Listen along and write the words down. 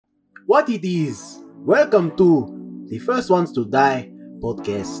What it is? Welcome to the First Ones to Die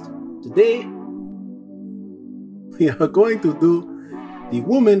podcast. Today, we are going to do the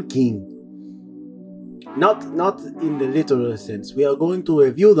Woman King. Not in the literal sense. We are going to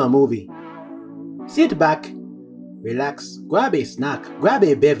review the movie. Sit back, relax, grab a snack, grab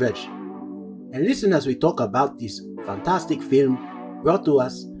a beverage, and listen as we talk about this fantastic film brought to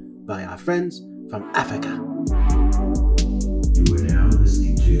us by our friends from Africa. You are now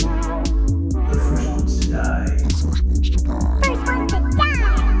listening to The First Ones to Die.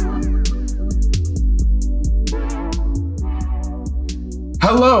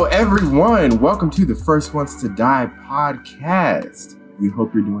 Hello, everyone. Welcome to the First Ones to Die podcast. We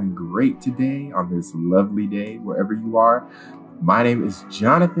hope you're doing great today on this lovely day, wherever you are. My name is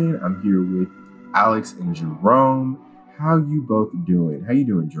Jonathan. I'm here with Alex and Jerome. How you both doing? How you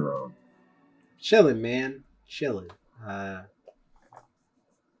doing, Jerome? Chilling, man. Chilling.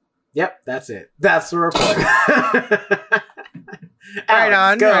 Yep, that's it. That's the report. Right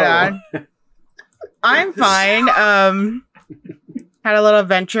on. I'm fine. Had a little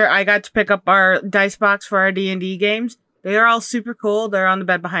adventure. I got to pick up our dice box for our D&D games. They are all super cool. They're on the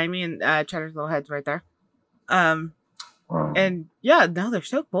bed behind me, and Cheddar's little head's right there. And yeah, no, they're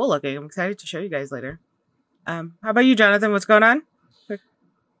so cool looking. I'm excited to show you guys later. How about you, Jonathan? What's going on?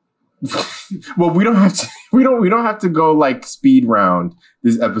 Well, we don't have to. We don't have to go like speed round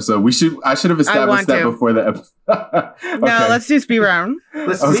this episode. I should have established that before the episode. Okay. No, let's do speed round. We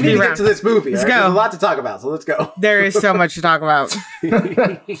need to get to this movie. Let's go. go. There's a lot to talk about, so let's go. There is so much to talk about.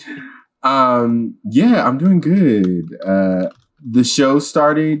 Yeah, I'm doing good. The show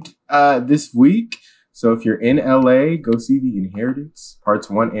started this week, so if you're in LA, go see The Inheritance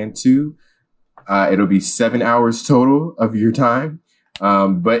parts 1 and 2. It'll be 7 hours total of your time.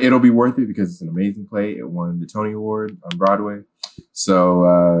 But it'll be worth it because it's an amazing play. It won the Tony Award on Broadway.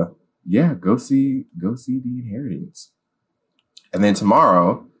 So yeah, go see The Inheritance. And then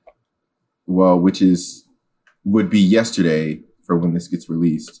tomorrow, well, would be yesterday for when this gets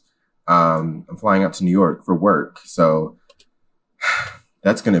released. I'm flying out to New York for work. So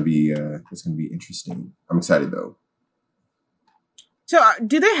that's gonna be interesting. I'm excited though. So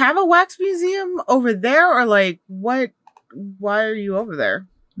do they have a wax museum over there, or like what? Why are you over there?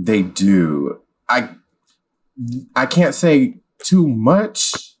 They do. I can't say too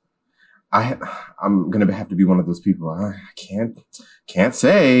much. I'm gonna have to be one of those people. I can't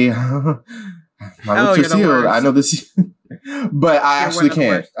say. My lips are sealed. I know this, but I actually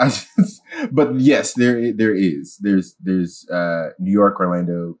can't. But yes, there is. There's New York,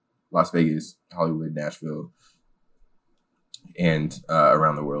 Orlando, Las Vegas, Hollywood, Nashville, and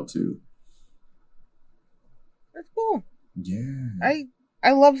around the world too. That's cool. Yeah.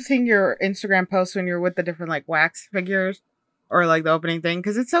 I love seeing your Instagram posts when you're with the different like wax figures or like the opening thing,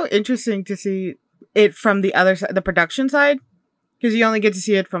 because it's so interesting to see it from the other side, the production side, because you only get to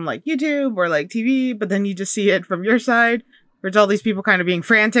see it from like YouTube or like TV, but then you just see it from your side where it's all these people kind of being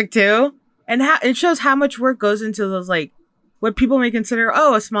frantic too, and how it shows how much work goes into those, like what people may consider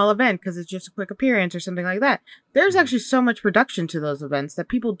a small event because it's just a quick appearance or something like that. There's actually so much production to those events that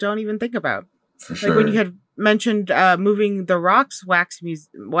people don't even think about. For sure. Like when you had mentioned moving the Rock's wax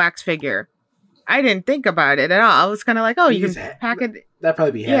figure, I didn't think about it at all. I was kind of like, you can pack it. That'd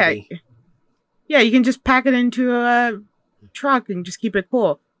probably be heavy. Yeah, you can just pack it into a truck and just keep it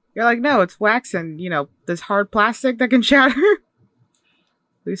cool. You're like, no, it's wax and, this hard plastic that can shatter.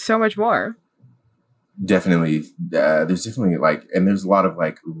 There's so much more. Definitely. There's definitely and there's a lot of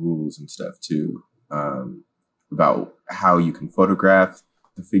rules and stuff too, about how you can photograph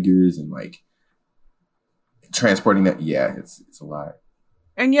the figures and transporting that. Yeah, it's a lot.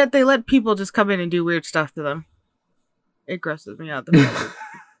 And yet they let people just come in and do weird stuff to them. It grosses me out.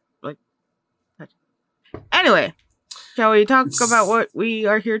 Anyway, shall we talk about what we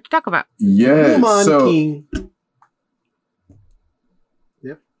are here to talk about? Yeah. Woman King.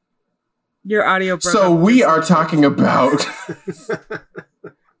 Yep. Your audio broke So up. we are talking about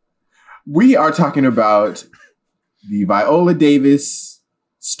the Viola Davis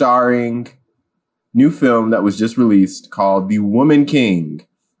starring new film that was just released called The Woman King.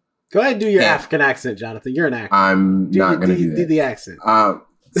 Go ahead and do your African accent, Jonathan. You're an actor. I'm not going to do that. Do the accent.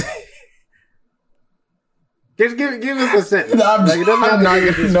 Give us a sentence. I'm not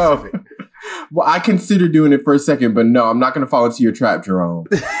going to. No. Well, I considered doing it for a second, but no, I'm not going to fall into your trap, Jerome.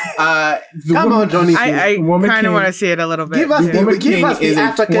 Come on, Johnny. I kind of want to see it a little bit. Give us the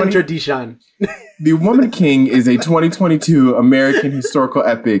African tradition. The Woman King is a 2022 American historical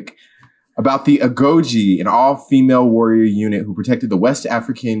epic about the Agoji, an all-female warrior unit who protected the West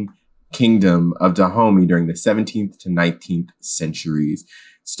African kingdom of Dahomey during the 17th to 19th centuries.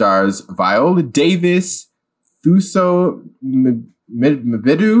 Stars Viola Davis, Thuso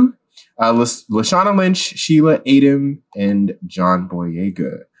Mbedu, Lashana Lynch, Sheila Adam, and John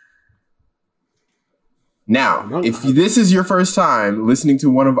Boyega. Now, if this is your first time listening to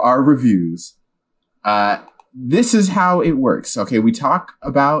one of our reviews, this is how it works. Okay, we talk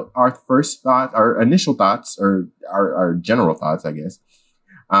about our first thought, our initial thoughts, or our general thoughts, I guess.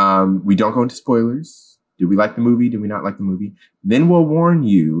 We don't go into spoilers. Did we like the movie? Did we not like the movie? Then we'll warn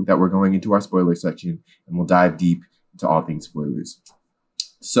you that we're going into our spoiler section, and we'll dive deep into all things spoilers.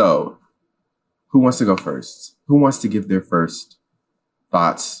 So, who wants to go first? Who wants to give their first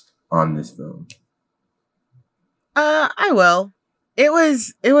thoughts on this film? I will. It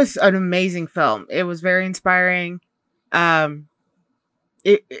was an amazing film. It was very inspiring.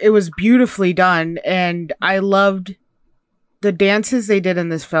 It was beautifully done, and I loved the dances they did in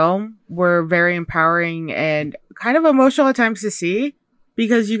this film. Were very empowering and kind of emotional at times to see,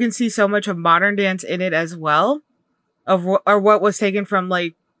 because you can see so much of modern dance in it as well, or what was taken from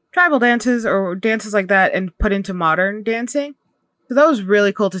like tribal dances or dances like that and put into modern dancing. So that was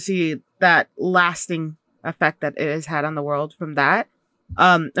really cool to see that lasting effect that it has had on the world from that.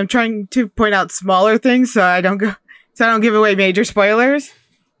 I'm trying to point out smaller things so I don't give away major spoilers.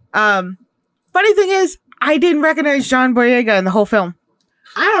 Funny thing is, I didn't recognize John Boyega in the whole film.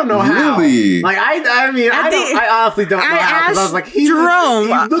 I don't know how. Really? Like I honestly don't know how. Because I was like, he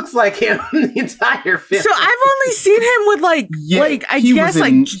looks like him the entire film. So I've only seen him with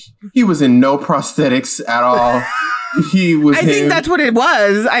he was in no prosthetics at all. I think that's what it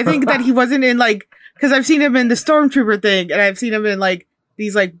was. I think that he wasn't in because I've seen him in the Stormtrooper thing, and I've seen him in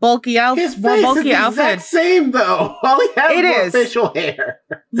these bulky outfits. His face is the exact same though. All he has is facial hair.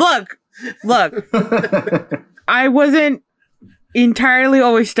 Look. I wasn't entirely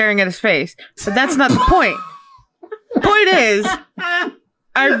always staring at his face, but that's not the point. The point is,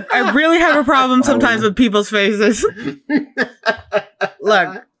 I really have a problem sometimes with people's faces.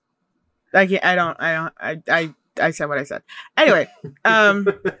 Look, I said what I said. Anyway,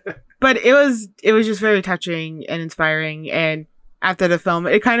 but it was just very touching and inspiring. And after the film,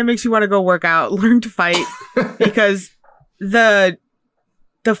 it kind of makes you want to go work out, learn to fight, because the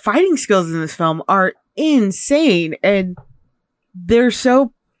fighting skills in this film are insane, and they're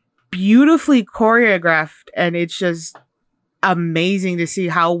so beautifully choreographed, and it's just amazing to see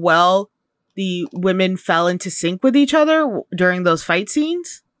how well the women fell into sync with each other during those fight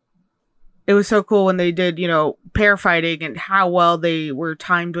scenes. It was so cool when they did, pair fighting, and how well they were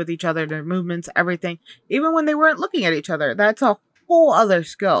timed with each other, their movements, everything. Even when they weren't looking at each other. That's a whole other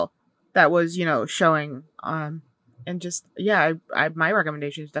skill that was, showing. And just, my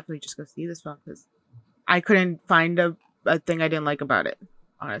recommendation is definitely just go see this film, because I couldn't find a thing I didn't like about it,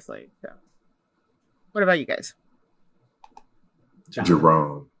 honestly. So, what about you guys?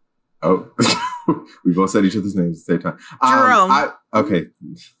 Jerome. Oh, we both said each other's names at the same time. Jerome. Okay.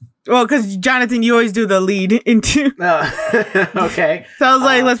 Well, because Jonathan, you always do the lead into. Okay. So I was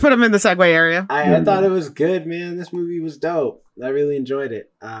like, let's put him in the segue area. I thought it was good, man. This movie was dope. I really enjoyed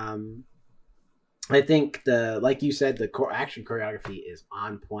it. I think like you said, the action choreography is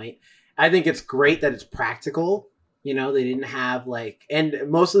on point. I think it's great that it's practical. They didn't have and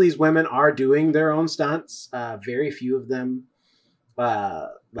most of these women are doing their own stunts. Very few of them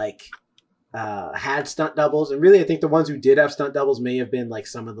had stunt doubles, and really I think the ones who did have stunt doubles may have been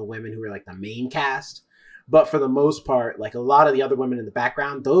some of the women who were the main cast, but for the most part, a lot of the other women in the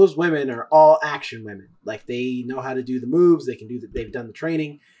background, those women are all action women. They know how to do the moves, they've done the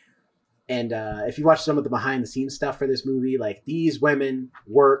training. And if you watch some of the behind the scenes stuff for this movie, these women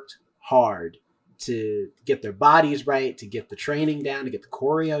worked hard to get their bodies right, to get the training down, to get the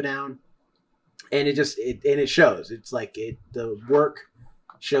choreo down, and it shows. It's the work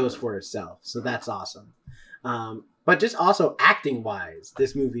shows for itself, so that's awesome. But just also acting wise,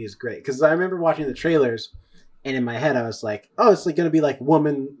 this movie is great, because I remember watching the trailers, and in my head I was like, oh, it's gonna be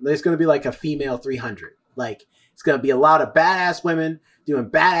woman. It's gonna be a female 300. It's gonna be a lot of badass women doing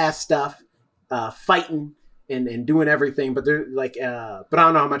badass stuff, fighting and doing everything. But they're but I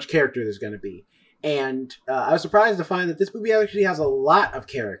don't know how much character there's gonna be. And I was surprised to find that this movie actually has a lot of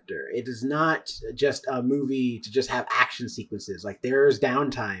character. It is not just a movie to just have action sequences. There's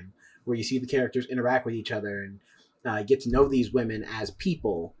downtime where you see the characters interact with each other and get to know these women as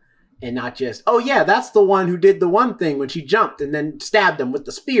people, and not just, oh yeah, that's the one who did the one thing when she jumped and then stabbed them with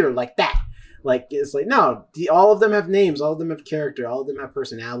the spear like that. It's no, all of them have names, all of them have character, all of them have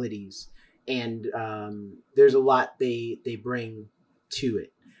personalities, and there's a lot they bring to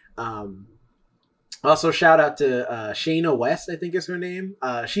it. Also, shout out to Shayna West, I think is her name.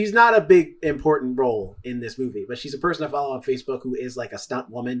 She's not a big important role in this movie, but she's a person I follow on Facebook who is like a stunt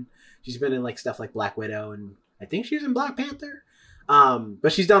woman. She's been in like stuff like Black Widow, and I think she's in Black Panther.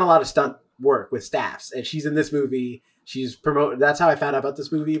 But she's done a lot of stunt work with staffs, and she's in this movie. She's promoted. That's how I found out about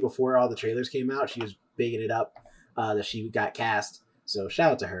this movie before all the trailers came out. She was bigging it up that she got cast. So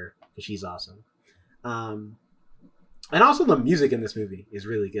shout out to her because she's awesome. And also the music in this movie is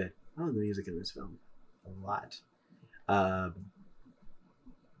really good. I love the music in this film a lot.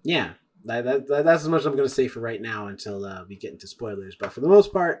 Yeah, that's as much as I'm going to say for right now until we get into spoilers. But for the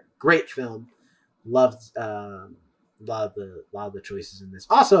most part, great film. Loved a lot of the choices in this.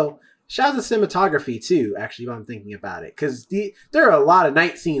 Also, shout out to cinematography too. Actually, while I'm thinking about it, because there are a lot of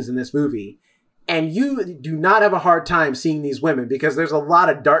night scenes in this movie, and you do not have a hard time seeing these women because there's a lot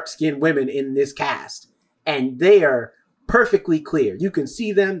of dark skinned women in this cast, and they are perfectly clear. You can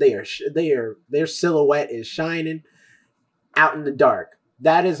see them. Their silhouette is shining out in the dark.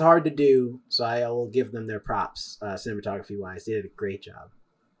 That is hard to do, so I will give them their props, cinematography wise. They did a great job.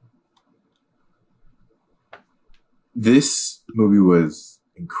 This movie was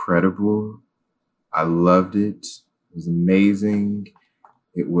incredible. I loved it. It was amazing.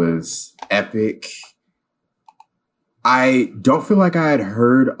 It was epic. I don't feel like I had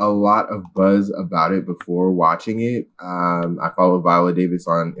heard a lot of buzz about it before watching it. I follow Viola Davis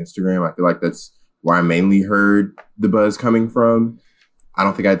on Instagram. I feel like that's where I mainly heard the buzz coming from. I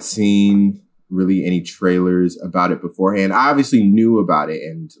don't think I'd seen really any trailers about it beforehand. I obviously knew about it,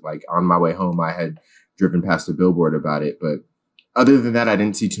 and like on my way home, I had driven past a billboard about it. But other than that, I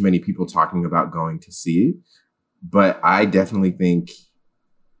didn't see too many people talking about going to see it. But I definitely think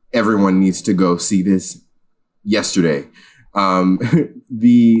everyone needs to go see this yesterday.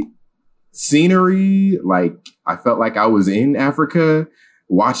 The scenery, like I felt like I was in Africa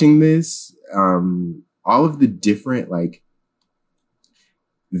watching this. All of the different like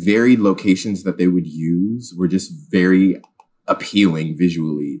varied locations that they would use were just very appealing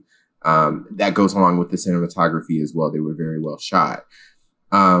visually. That goes along with the cinematography as well. They were very well shot.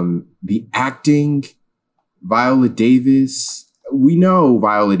 The acting, Viola Davis, we know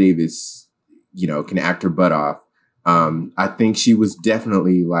Viola Davis, can act her butt off. I think she was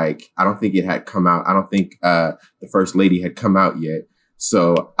definitely like, I don't think it had come out. I don't think the First Lady had come out yet.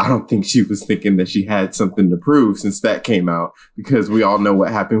 So I don't think she was thinking that she had something to prove since that came out, because we all know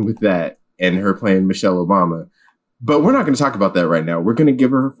what happened with that and her playing Michelle Obama. But we're not going to talk about that right now. We're going to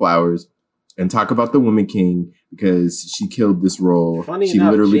give her her flowers and talk about the Woman King, because she killed this role. She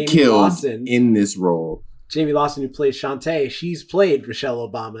literally killed in this role. Jamie Lawson, who plays Shantae, she's played Michelle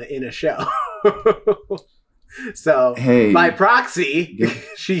Obama in a show. So by proxy,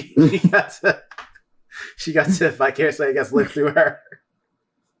 she got to vicariously, I guess, live through her.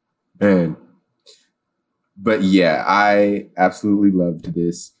 Man. But yeah, I absolutely loved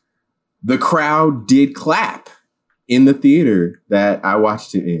this. The crowd did clap in the theater that I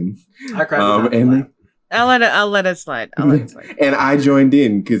watched it in. I cried. I'll let it slide. And I joined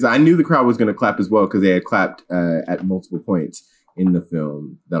in because I knew the crowd was going to clap as well, because they had clapped at multiple points in the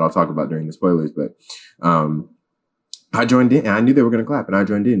film that I'll talk about during the spoilers. But I joined in, and I knew they were going to clap, and I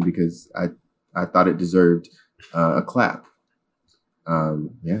joined in because I thought it deserved a clap.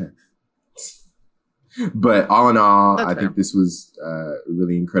 Yeah. But all in all, I think this was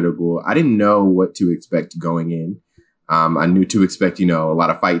really incredible. I didn't know what to expect going in. I knew to expect, a lot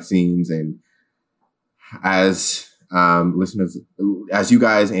of fight scenes, and as listeners, as you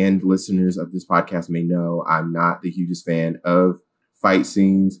guys and listeners of this podcast may know, I'm not the hugest fan of fight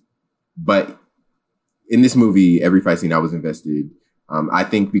scenes, but in this movie, every fight scene I was invested. I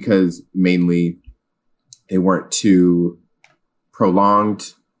think because mainly they weren't too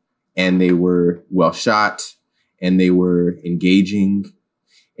prolonged, and they were well shot, and they were engaging,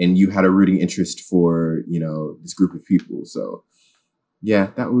 and you had a rooting interest for, this group of people. So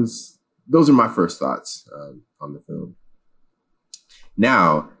yeah, those are my first thoughts on the film.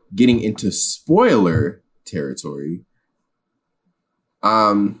 Now, getting into spoiler territory,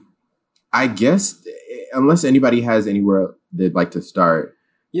 I guess, unless anybody has anywhere they'd like to start.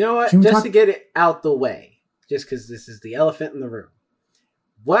 You know what? Just to get it out the way, just because this is the elephant in the room.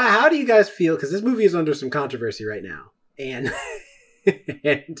 How do you guys feel? Because this movie is under some controversy right now. And,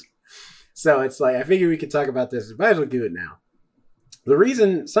 and so it's like, I figure we could talk about this. Might as well do it now. The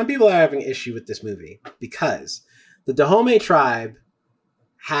reason some people are having issue with this movie, because the Dahomey tribe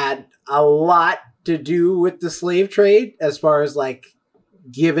had a lot to do with the slave trade, as far as like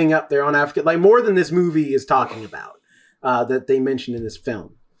giving up their own African, like more than this movie is talking about, that they mentioned in this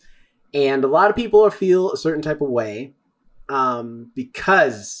film. And a lot of people feel a certain type of way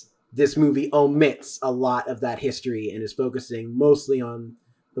because this movie omits a lot of that history and is focusing mostly on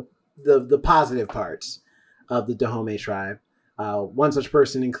the positive parts of the Dahomey tribe. One such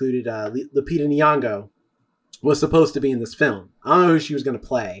person included Lupita Nyong'o was supposed to be in this film. I don't know who she was going to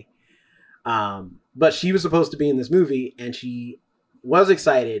play, but she was supposed to be in this movie, and she was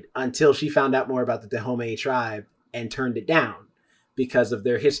excited until she found out more about the Dahomey tribe and turned it down because of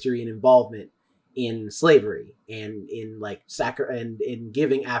their history and involvement in slavery and in like and in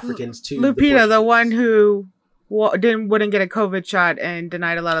giving Africans to Lupita, the one Portuguese. who wouldn't get a COVID shot and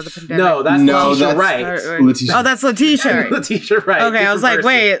denied a lot of the pandemic. No, that's Letitia Wright. Letitia. Oh, that's Letitia. Letitia Wright. Okay, I was like,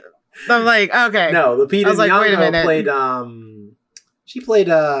 wait. I'm like, okay. No, Lupita I was like, wait a Nyong'o minute. played.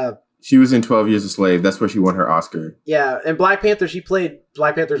 She was in 12 Years a Slave. That's where she won her Oscar. Yeah, and Black Panther. She played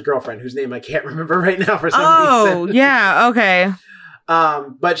Black Panther's girlfriend, whose name I can't remember right now for some Oh, reason. yeah. Okay.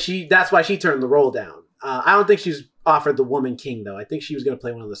 But that's why she turned the role down. I don't think she's offered the Woman King though. I think she was going to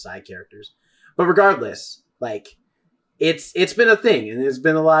play one of the side characters. But regardless, like it's been a thing, and there's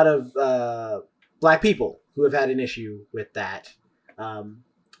been a lot of Black people who have had an issue with that.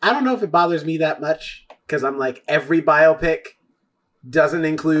 I don't know if it bothers me that much because I'm like, every biopic doesn't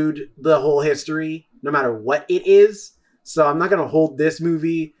include the whole history, no matter what it is. So I'm not going to hold this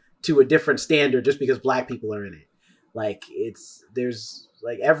movie to a different standard just because Black people are in it. Like there's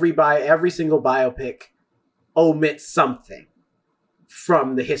like every single biopic omits something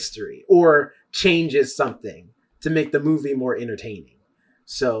from the history or changes something to make the movie more entertaining.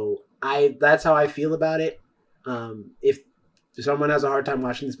 So that's how I feel about it. If someone has a hard time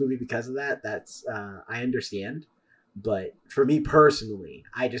watching this movie because of that, that's I understand. But for me personally,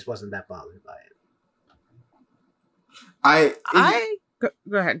 I just wasn't that bothered by it.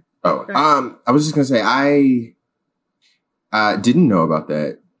 Go ahead. Oh, Go ahead. I was just gonna say I didn't know about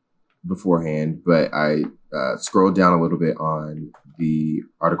that beforehand, but I scrolled down a little bit on the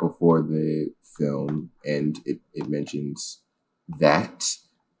article for the film, and it mentions that.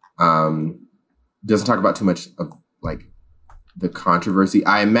 Doesn't talk about too much of like the controversy.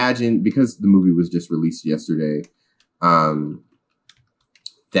 I imagine because the movie was just released yesterday,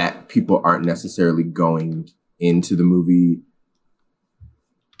 that people aren't necessarily going into the movie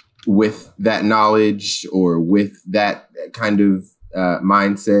with that knowledge or with that kind of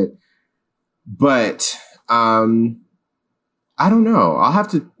mindset. But I don't know. I'll have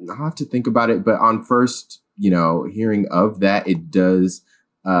to think about it. But on first, hearing of that, it does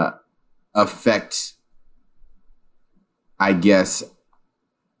affect, I guess,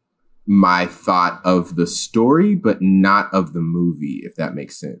 my thought of the story, but not of the movie, if that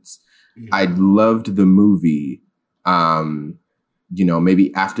makes sense. Mm-hmm. I loved the movie.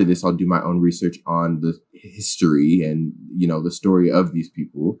 Maybe after this, I'll do my own research on the history and, the story of these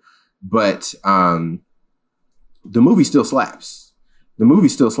people. But the movie still slaps. The movie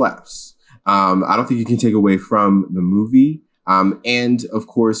still slaps. I don't think you can take away from the movie. And of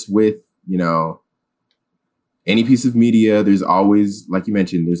course, with, any piece of media, there's always, like you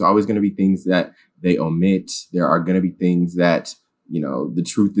mentioned, there's always going to be things that they omit. There are going to be things that, the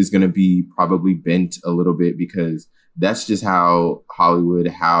truth is going to be probably bent a little bit because that's just how Hollywood,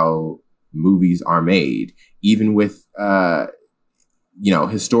 how movies are made. Even with,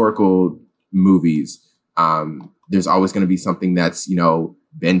 historical movies, there's always going to be something that's,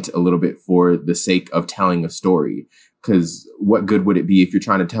 bent a little bit for the sake of telling a story. Because what good would it be if you're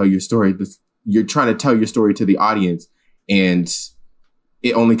trying to tell your story? You're trying to tell your story to the audience, and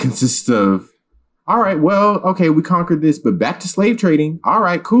it only consists of, all right, well, okay, we conquered this, but back to slave trading. All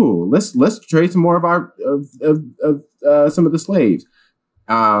right, cool. Let's trade some more of our some of the slaves.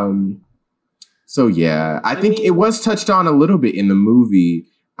 So yeah, I think it was touched on a little bit in the movie,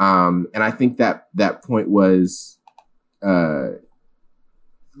 and I think that point was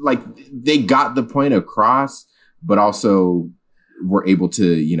like they got the point across, but also were able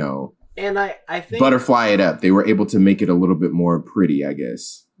to and I think butterfly it up. They were able to make it a little bit more pretty, I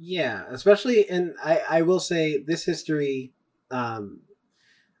guess. Yeah, especially, and I will say this history, I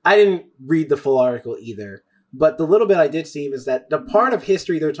didn't read the full article either, but the little bit I did see is that the part of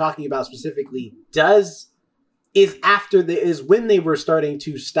history they're talking about specifically is when they were starting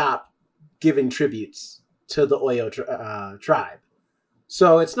to stop giving tributes to the Oyo tribe.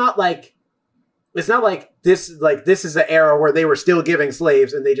 So it's not like this is an era where they were still giving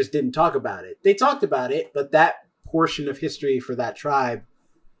slaves and they just didn't talk about it. They talked about it, but that portion of history for that tribe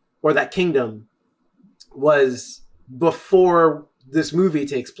or that kingdom was before this movie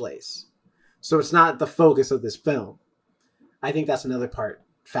takes place. So it's not the focus of this film. I think that's another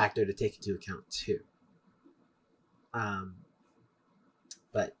factor to take into account too.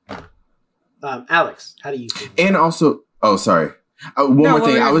 Alex, how do you feel? And also, oh, sorry. One more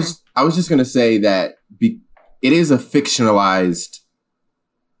thing. I was just gonna say that it is a fictionalized,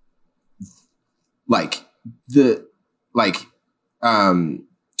 like the like uh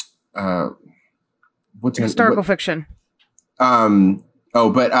what's her, Historical what fiction. Nani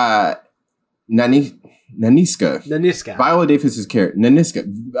Naniska Naniska. Viola Davis's character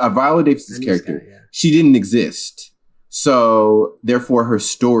Viola Davis's Naniska, character, yeah. she didn't exist, so therefore her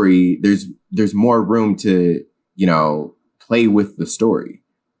story, there's more room to, you know, play with the story.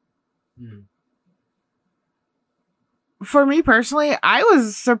 Hmm. For me personally, I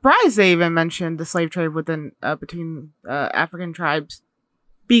was surprised they even mentioned the slave trade within between African tribes,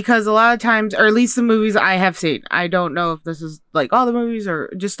 because a lot of times, or at least the movies I have seen, I don't know if this is like all the movies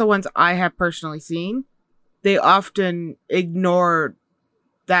or just the ones I have personally seen, they often ignore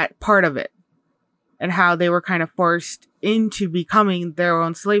that part of it and how they were kind of forced into becoming their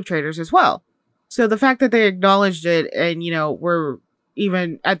own slave traders as well. So the fact that they acknowledged it, and you know, we're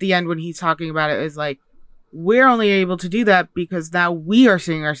even at the end when he's talking about it, is like, we're only able to do that because now we are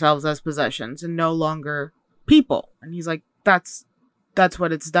seeing ourselves as possessions and no longer people. And he's like, that's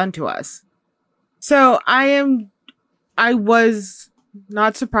what it's done to us. So I was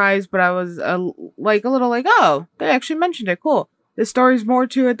not surprised, but I was like a little like, oh, they actually mentioned it. Cool. The story's more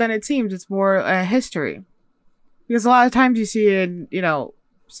to it than it seems. It's more a history, because a lot of times you see in, you know,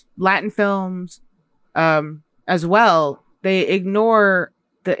 Latin films, as well, they ignore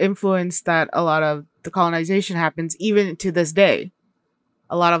the influence that a lot of the colonization happens even to this day.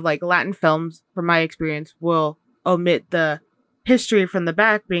 A lot of like Latin films, from my experience, will omit the history from the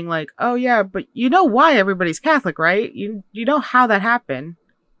back, being like, oh yeah, but you know why everybody's Catholic, right? You know how that happened.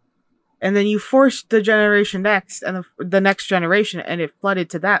 And then you forced the generation next and the next generation, and it flooded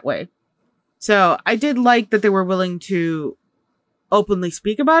to that way. So I did like that they were willing to openly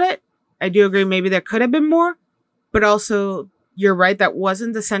speak about it. I do agree maybe there could have been more, but also you're right, that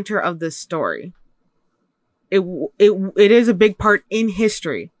wasn't the center of this story. It is a big part in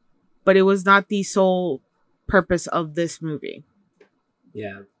history, but it was not the sole purpose of this movie.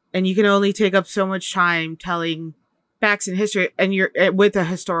 Yeah. And you can only take up so much time telling facts in history, and you're with a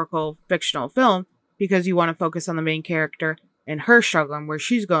historical fictional film, because you want to focus on the main character and her struggle and where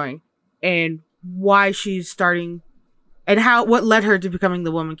she's going and why she's starting and what led her to becoming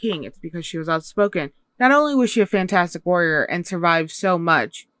the woman king. It's because she was outspoken. Not only was she a fantastic warrior and survived so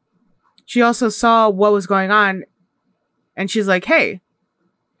much, she also saw what was going on, and she's like, hey,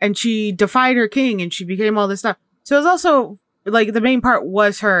 and she defied her king and she became all this stuff. So it was also like the main part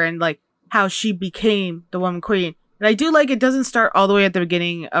was her and like how she became the woman queen. And I do like it doesn't start all the way at the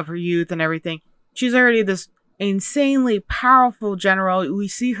beginning of her youth and everything. She's already this insanely powerful general. We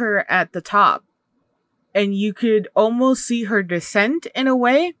see her at the top, and you could almost see her descent in a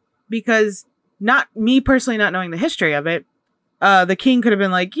way, because not me personally, not knowing the history of it, the king could have been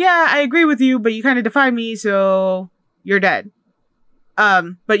like, yeah, I agree with you, but you kind of defied me, so you're dead.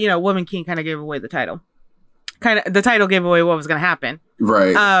 But you know, Woman King kind of gave away the title. The title gave away what was going to happen.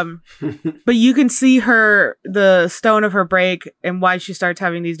 Right. But you can see her, the stone of her break, and why she starts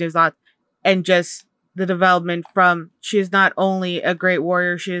having these new thoughts, and just the development from, she is not only a great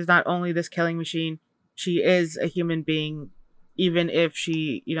warrior, she is not only this killing machine, she is a human being, even if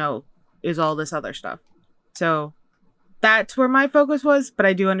she, you know, is all this other stuff. So that's where my focus was, but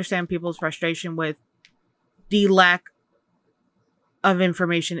I do understand people's frustration with the lack of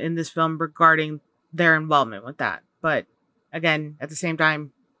information in this film regarding their involvement with that. But again, at the same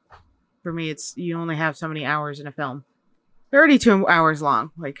time, for me, it's, you only have so many hours in a film. They're already 2 hours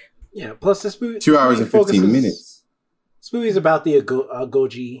long. Like, Yeah. Plus, this movie 2 hours and 15 minutes. This movie is about the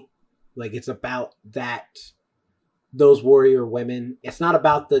Agoji. Like, it's about those warrior women. It's not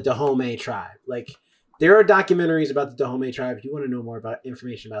about the Dahomey tribe. Like, there are documentaries about the Dahomey tribe. If you want to know more about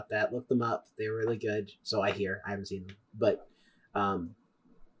information about that, look them up. They're really good. So I hear. I haven't seen them, but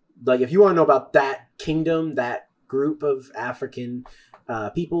like, if you want to know about that kingdom, that group of African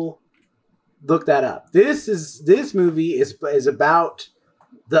people, look that up. This movie is about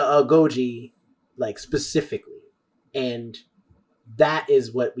the Agoji, like, specifically, and that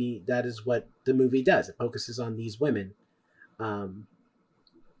is what the movie does. It focuses on these women.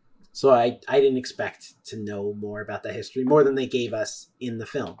 So I didn't expect to know more about that history, more than they gave us in the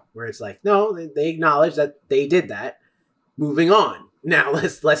film, where it's like, no, they acknowledge that they did that. Moving on. Now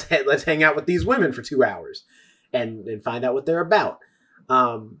let's hang out with these women for 2 hours and find out what they're about.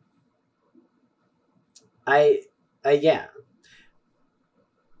 Yeah.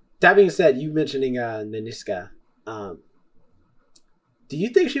 That being said, you mentioning Naniska, do you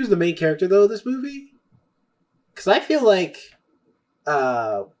think she was the main character though of this movie? Because I feel like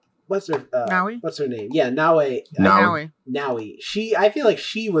what's her Naui? what's her name? Yeah, Naui. Naui. Naui. I feel like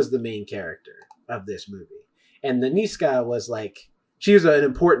she was the main character of this movie, and the Niska was like she was an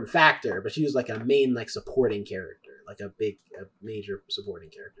important factor, but she was like a main like supporting character, like a major supporting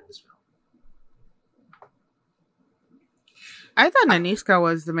character in this film. I thought Naniska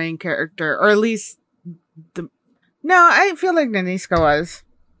was the main character, or at least No, I feel like Naniska was.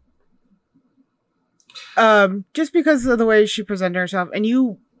 Just because of the way she presented herself, and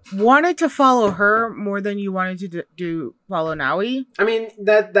you wanted to follow her more than you wanted to do follow Naui. I mean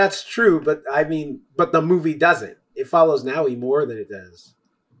that's true, but but the movie doesn't. It follows Naui more than it does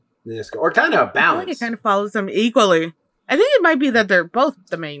Niska, or kind of a I balance. feel like it kind of follows them equally. I think it might be that they're both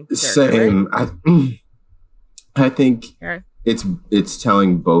the main character, Same. right? I think Okay. it's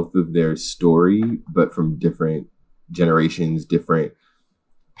telling both of their story, but from different generations, different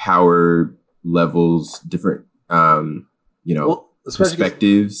power levels, different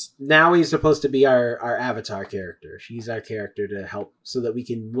perspectives. Now he's supposed to be our avatar character. She's our character to help so that we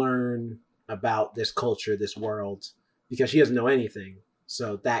can learn about this culture, this world, because she doesn't know anything.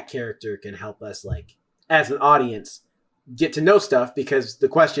 So that character can help us, like, as an audience, get to know stuff, because the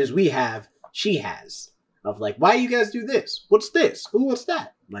questions we have, she has. Of like, why do you guys do this? What's this? Ooh, what's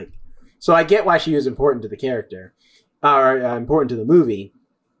that? Like, so I get why she was important to the character, or important to the movie.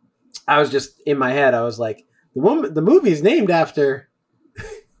 I was just in my head. I was like, the movie's named after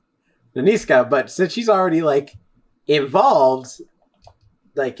Naniska, but since she's already like involved,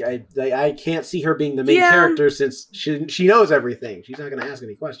 like I can't see her being the main character since she knows everything. She's not going to ask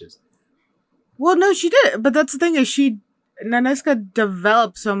any questions. Well, no, she did, but that's the thing is Naniska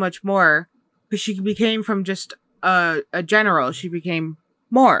developed so much more. Because she became from just a general, she became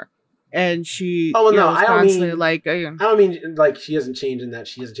more, and she. Oh well, no, I don't mean like. I don't mean like she hasn't changed in that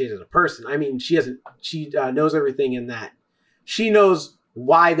she hasn't changed as a person. I mean she hasn't. She knows everything in that. She knows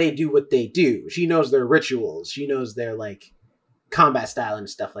why they do what they do. She knows their rituals. She knows their like combat style and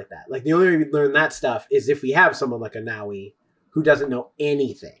stuff like that. Like the only way we learn that stuff is if we have someone like a Naui who doesn't know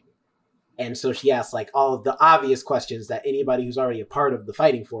anything, and so she asks like all of the obvious questions that anybody who's already a part of the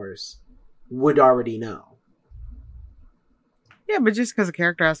fighting force would already know. Yeah, but just because a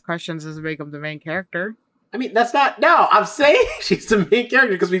character asks questions doesn't make them the main character. I mean, that's not... No, I'm saying she's the main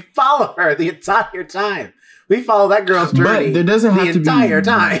character because we follow her the entire time. We follow that girl's journey but there doesn't have the to entire be,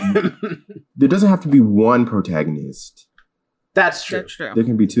 time. There doesn't have to be one protagonist. That's true. That's true. There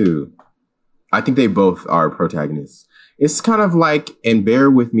can be two. I think they both are protagonists. It's kind of like, and bear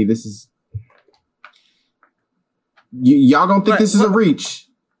with me, this is... y'all gonna think this is a reach.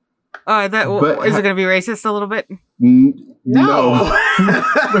 Is it going to be racist a little bit? No.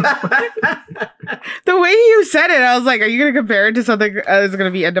 The way you said it, I was like, are you going to compare it to something that's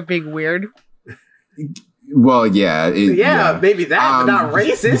going to end up being weird? Well, yeah. Maybe that, but not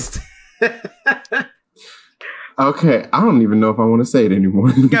racist. Okay, I don't even know if I want to say it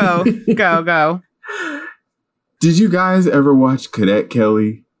anymore. Go. Did you guys ever watch Cadet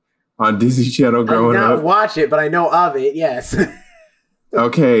Kelly on Disney Channel growing up? I did not watch it, but I know of it, yes.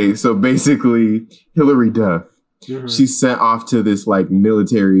 Okay, so basically, Hillary Duff, she's sent off to this like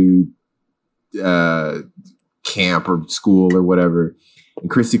military camp or school or whatever. And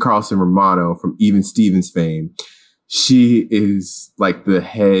Christy Carlson Romano from Even Stevens fame, she is like the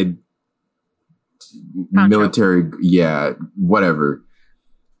head military, whatever.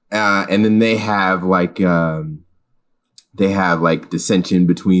 And then they have like dissension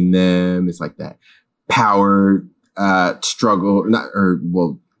between them. It's like that power struggle,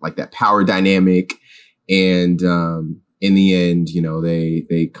 like that power dynamic, and in the end,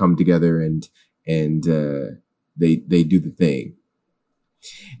 they come together and they do the thing.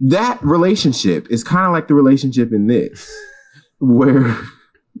 That relationship is kind of like the relationship in this, where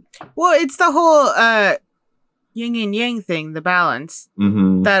it's the whole yin and yang thing, the balance,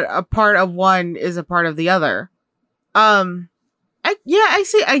 that a part of one is a part of the other. I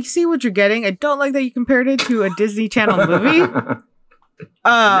see what you're getting. I don't like that you compared it to a Disney Channel movie. But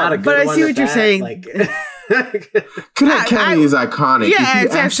I see what you're saying. Like... Cadet Kelly is iconic. Yeah,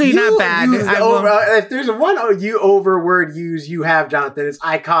 it's actually not bad. If there's one word you have, Jonathan, it's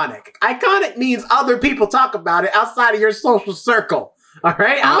iconic. Iconic means other people talk about it outside of your social circle. All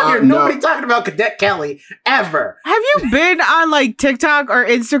right? I don't hear nobody talking about Cadet Kelly ever. Have you been on like TikTok or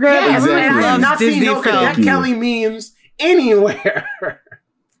Instagram? Yeah, exactly. I have not Disney seen no Cadet Kelly memes anywhere.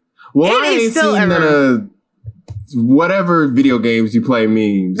 Well, I ain't seen none of whatever video games you play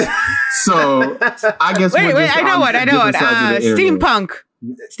memes. So I guess wait, I know what.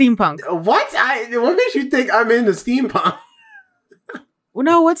 Steampunk. What? What makes you think I'm into steampunk? Well,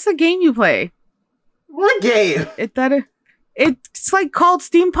 no, what's the game you play? What game? It's It's like called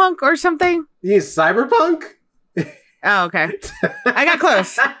steampunk or something. He's cyberpunk? Oh, okay. I got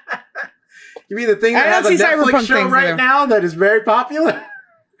close. You mean the thing that I has don't a see Netflix cyberpunk show things right either. now that is very popular?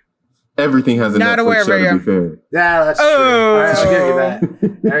 Everything has a Not aware Netflix of show, it, to be fair. Yeah, that's true. Oh. All right, I'll give you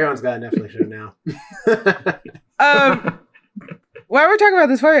that. Everyone's got a Netflix show now. While we're talking about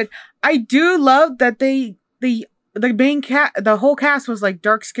this format, I do love that the main the whole cast was like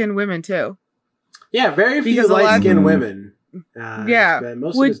dark skinned women too. Yeah, very few Because a lot- light-skinned women. Yeah,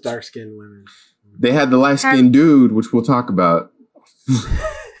 Most of it's dark-skinned women. They had the light-skinned dude, which we'll talk about.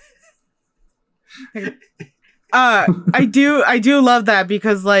 I do love that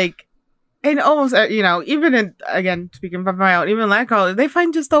because like, and almost even in, again speaking from my own, even Latin college, they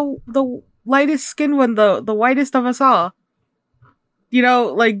find just the lightest skin one, the whitest of us all.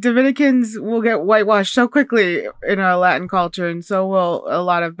 Like Dominicans will get whitewashed so quickly in our Latin culture, and so will a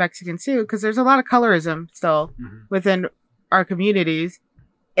lot of Mexicans too, because there's a lot of colorism still within our communities,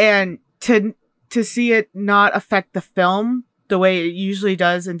 and to see it not affect the film the way it usually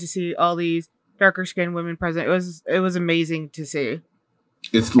does, and to see all these darker skinned women present, it was amazing to see.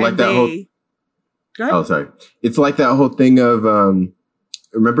 It's like that whole. Go ahead. Oh, sorry. It's like that whole thing of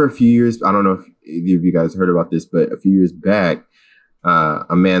remember a few years. I don't know if either of you guys heard about this, but a few years back.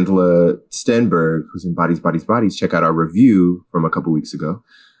 Amandla Stenberg, who's in Bodies, Bodies, Bodies. Check out our review from a couple weeks ago.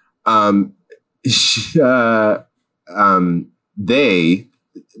 They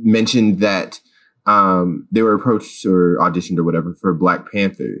mentioned that they were approached or auditioned or whatever for Black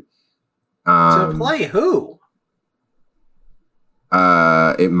Panther. To play who?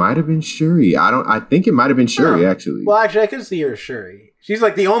 It might have been Shuri. I think it might have been Shuri, actually. Well, actually, I could see her as Shuri. She's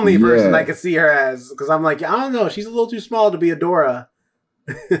like the only person I could see her as, because I'm like, I don't know, she's a little too small to be Adora.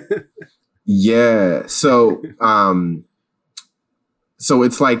 Yeah. So, so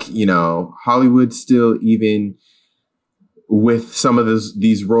it's like, Hollywood still, even with some of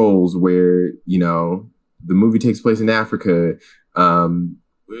these roles where, the movie takes place in Africa,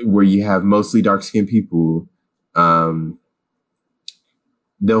 where you have mostly dark-skinned people,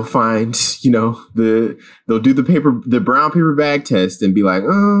 they'll find, they'll do the brown paper bag test and be like,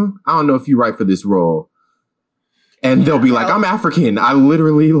 oh, I don't know if you're right for this role. And they'll be like, I'm African. I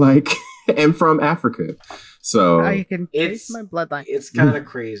literally am from Africa. So you can taste my bloodline. It's kind of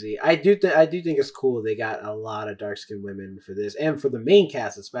crazy. I do think it's cool. They got a lot of dark skinned women for this, and for the main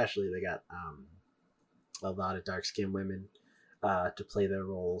cast especially. They got a lot of dark skinned women to play their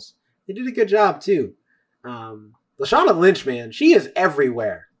roles. They did a good job too. Lashana Lynch, man, she is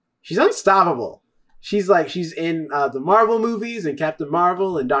everywhere. She's unstoppable. She's in the Marvel movies and Captain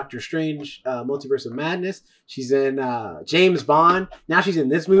Marvel and Doctor Strange, Multiverse of Madness. She's in James Bond. Now she's in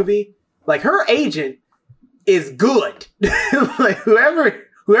this movie. Like, her agent is good. Like,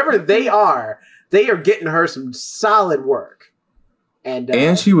 whoever they are getting her some solid work.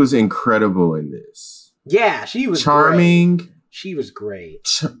 And she was incredible in this. Yeah, she was charming. Great. She was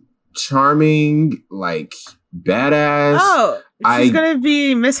great. Charming, like badass. Oh, she's gonna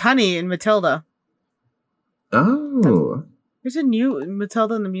be Miss Honey in Matilda. Oh, there's a new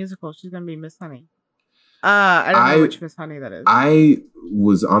Matilda in the musical. She's gonna be Miss Honey. I don't know which Miss Honey that is. I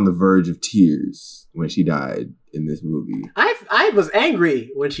was on the verge of tears when she died in this movie. I was angry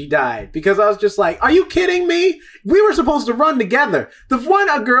when she died because I was just like, are you kidding me? We were supposed to run together. The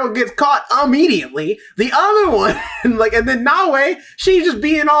one girl gets caught immediately. The other one, and then Nawe, she's just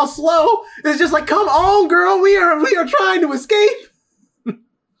being all slow. It's just like, come on, girl. We are trying to escape.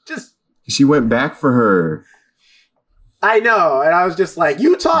 She went back for her. I know, and I was just like,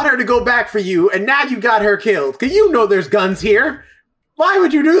 you taught her to go back for you, and now you got her killed. Because you know there's guns here. Why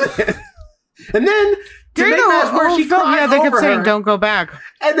would you do this? And then, to make matters worse, she cries they kept over saying, her. don't go back.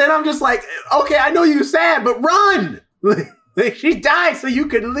 And then I'm just like, okay, I know you're sad, but run! She died so you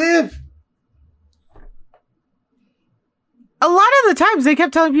could live. A lot of the times, they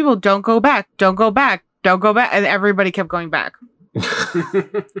kept telling people, don't go back, don't go back, don't go back, and everybody kept going back.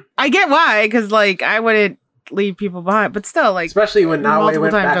 I get why, because, I wouldn't leave people behind, but still, especially when Nawe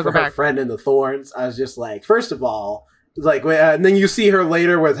went back for her friend in the thorns, I was just like, first of all, and then you see her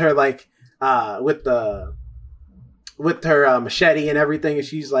later with her with her machete and everything, and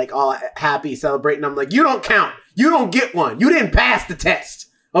she's like all happy celebrating. I'm like, you don't count, you don't get one, you didn't pass the test,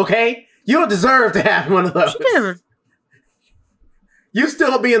 okay? You don't deserve to have one of those. You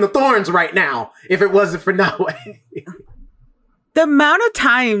still be in the thorns right now if it wasn't for Nawe. The amount of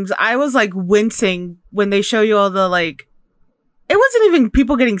times I was wincing when they show you all the it wasn't even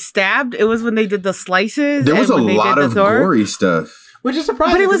people getting stabbed. It was when they did the slices. There was a lot of gory stuff. Which is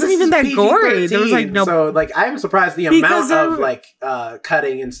surprising. But it because wasn't this even is that gory. There was, like, PG-13, no- So, like, I'm surprised the Because amount of, there- like,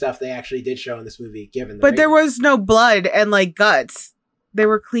 cutting and stuff they actually did show in this movie, given the But there rating. was no blood and, like, guts. They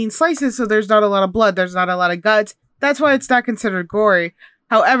were clean slices, so there's not a lot of blood. There's not a lot of guts. That's why it's not considered gory.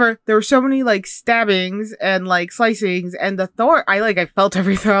 However, there were so many, like, stabbings and, like, slicings, and the I felt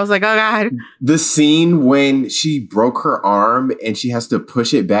everything. I was like, oh god. The scene when she broke her arm and she has to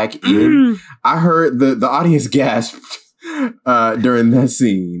push it back in, Mm. I heard the audience gasped during that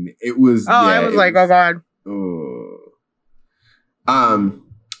scene. It was I was like, oh god.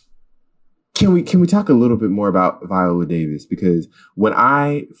 Can we talk a little bit more about Viola Davis? Because when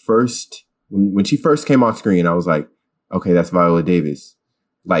when she first came on screen, I was like, okay, that's Viola Davis.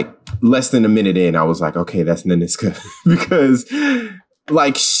 Like less than a minute in, I was like, okay, that's Naniska. Because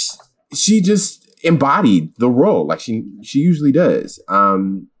like she just embodied the role like she usually does.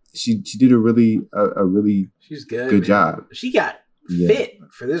 She did a really She's good. good man. job. She got Yeah. fit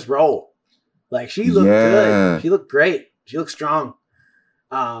for this role. Like, she looked Yeah. good. She looked great. She looked strong.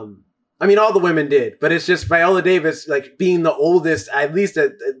 I mean, all the women did, but it's just Viola Davis, like, being the oldest, at least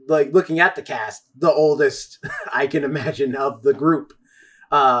like looking at the cast, the oldest I can imagine of the group.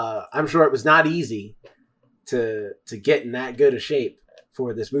 I'm sure it was not easy to get in that good a shape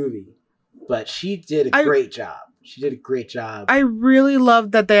for this movie, but she did a great job. She did a great job. I really love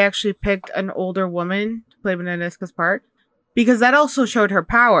that they actually picked an older woman to play Naniska's part, because that also showed her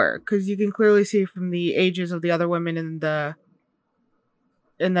power. Because you can clearly see from the ages of the other women in the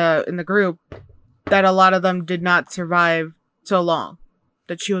group that a lot of them did not survive so long.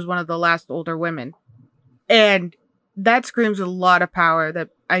 That she was one of the last older women, and that screams a lot of power that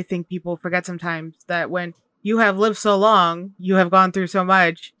I think people forget sometimes. That when you have lived so long, you have gone through so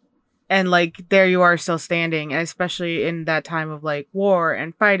much. And, like, there you are still standing, and especially in that time of, like, war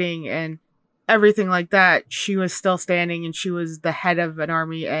and fighting and everything like that, she was still standing, and she was the head of an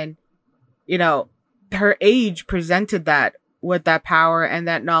army, and, you know, her age presented that with that power and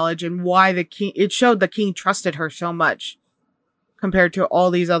that knowledge, and why it showed the king trusted her so much compared to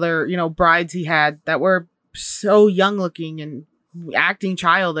all these other, you know, brides he had that were so young looking and acting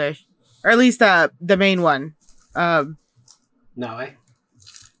childish. Or at least the main one. No,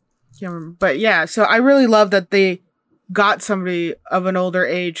 Can't remember. But yeah, so I really love that they got somebody of an older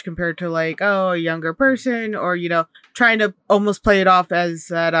age compared to, like, a younger person, or, you know, trying to almost play it off as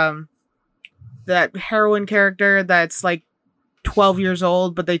that heroine character that's like 12 years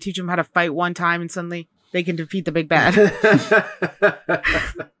old, but they teach them how to fight one time and suddenly they can defeat the big bad.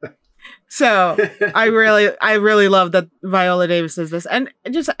 So I really love that Viola Davis does this, and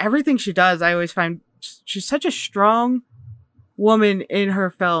just everything she does. I always find she's such a strong woman in her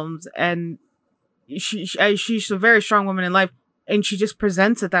films, and she's a very strong woman in life, and she just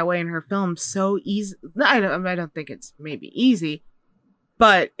presents it that way in her films so easy. I don't think it's maybe easy,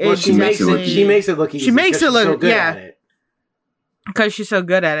 but she makes it look easy. She makes it look so good at it. Because she's so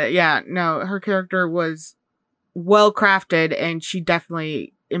good at it. Yeah, no, her character was well crafted, and she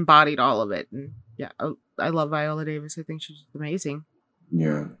definitely embodied all of it. And yeah, I love Viola Davis. I think she's amazing.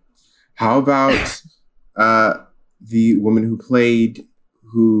 Yeah. How about the woman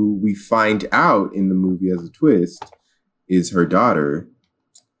who we find out in the movie as a twist is her daughter,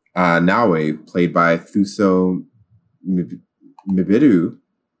 Nawe, played by Thuso Mbidu.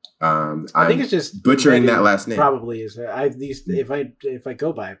 I think it's just butchering that last name. Probably is. If I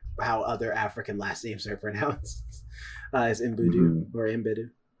go by how other African last names are pronounced, as Mbudu or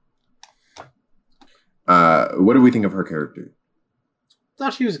Mbidu. What do we think of her character? I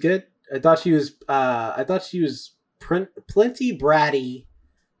thought she was good. I thought she was plenty bratty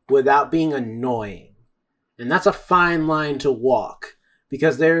without being annoying, and that's a fine line to walk,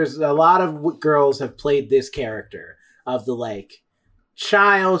 because there's a lot of girls have played this character of the, like,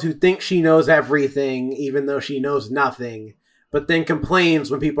 child who thinks she knows everything even though she knows nothing, but then complains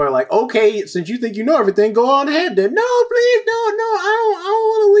when people are like, okay, since you think you know everything, go on ahead then. No, please, no, I don't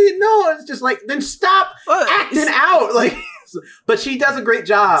want to leave. No, it's just like, then stop acting out. Like, but she does a great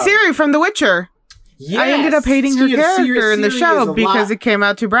job. Siri from The Witcher. Yes. I ended up hating her character in the show because it came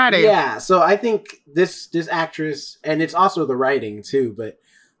out too bratty. Yeah, so I think this actress, and it's also the writing too, but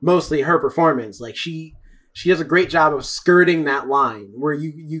mostly her performance, like she does a great job of skirting that line where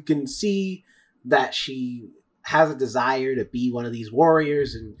you can see that she has a desire to be one of these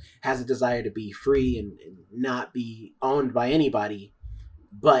warriors and has a desire to be free and not be owned by anybody.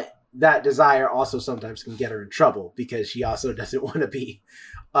 But that desire also sometimes can get her in trouble, because she also doesn't want to be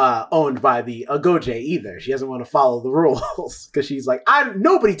owned by the Agoje either. She doesn't want to follow the rules, because she's like,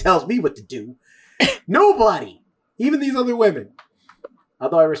 nobody tells me what to do. Nobody. Even these other women.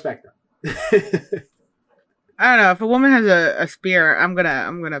 Although I respect them. I don't know. If a woman has a spear, I'm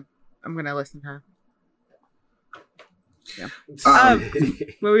gonna listen to her. Yeah.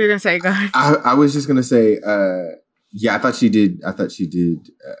 What were you gonna say? Go ahead. I was just gonna say, yeah, I thought she did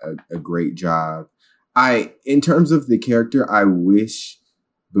a great job. In terms of the character, I wish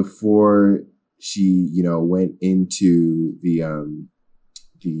before she, went into the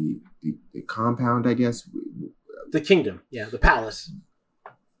compound, I guess. The kingdom, yeah, the palace.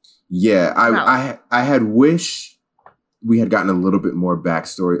 Yeah, I had wished we had gotten a little bit more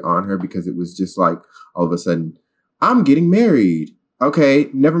backstory on her, because it was just like all of a sudden, I'm getting married. Okay,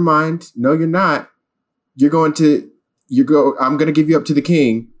 never mind. No, you're not. I'm going to give you up to the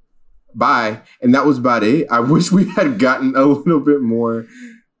king. Bye. And that was about it. I wish we had gotten a little bit more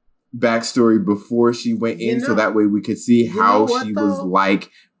backstory before she went in, so that way we could see how she was like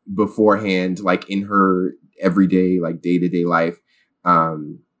beforehand, like in her everyday, like day-to-day life.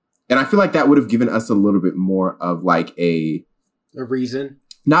 And I feel like that would have given us a little bit more of like a reason,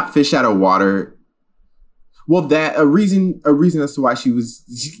 not fish out of water. Well, that a reason as to why she was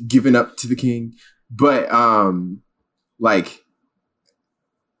given up to the king, but like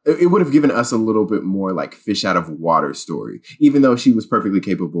it would have given us a little bit more like fish out of water story, even though she was perfectly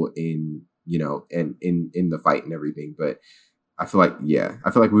capable in the fight and everything. But I feel like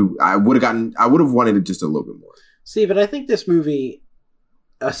I would have wanted it just a little bit more. See, but I think this movie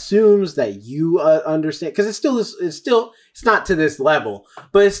assumes that you understand, because it's not to this level,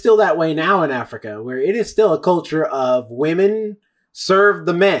 but it's still that way now in Africa, where it is still a culture of women serve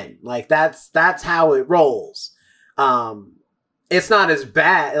the men. Like that's how it rolls. It's not as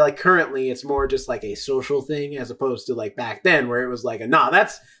bad. Like currently, it's more just like a social thing, as opposed to like back then, where it was like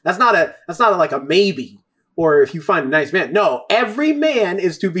that's not like a maybe. Or if you find a nice man, no, every man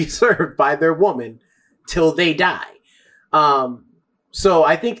is to be served by their woman till they die. So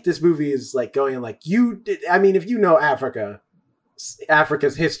I think this movie is like going like if you know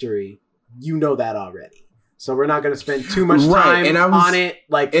Africa's history, you know that already. So we're not going to spend too much time on it.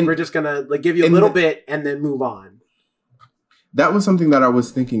 We're just going to like give you a little bit and then move on. That was something that I was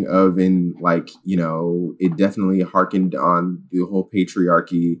thinking of, in like, it definitely harkened on the whole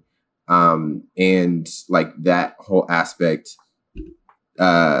patriarchy, and like that whole aspect.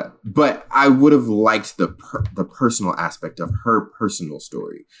 But I would have liked the personal aspect of her personal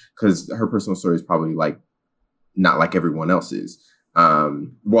story, because her personal story is probably like not like everyone else's.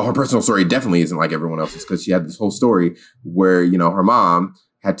 Well, her personal story definitely isn't like everyone else's, because she had this whole story where her mom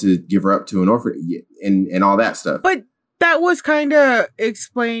had to give her up to an orphan and all that stuff. But that was kind of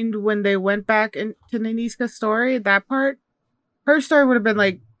explained when they went back into Naniska's story. That part, her story would have been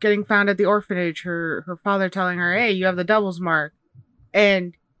like getting found at the orphanage. Her father telling her, "Hey, you have the devil's mark."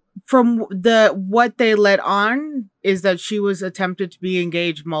 And from what they let on is that she was attempted to be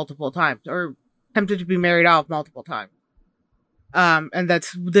engaged multiple times, or attempted to be married off multiple times. And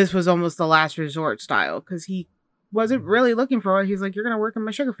this was almost the last resort style, because he wasn't really looking for her. He's like, "You're gonna work in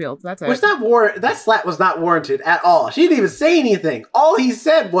my sugar fields." That's it. That slap was not warranted at all. She didn't even say anything. All he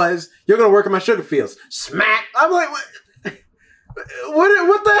said was, "You're gonna work in my sugar fields." Smack. I'm like,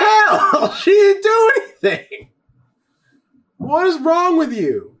 what the hell? She didn't do anything. What is wrong with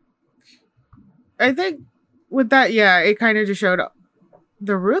you? I think with that, yeah, it kind of just showed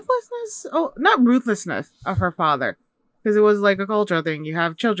the ruthlessness. Oh, not ruthlessness of her father, because it was like a cultural thing. You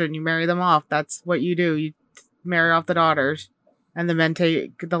have children, you marry them off. That's what you do. You marry off the daughters, and the men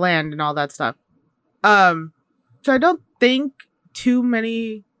take the land and all that stuff. So I don't think too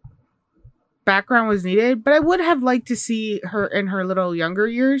many background was needed, but I would have liked to see her in her little younger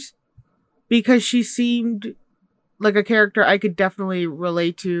years, because she seemed like a character I could definitely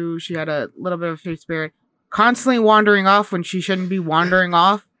relate to. She had a little bit of free spirit, constantly wandering off when she shouldn't be wandering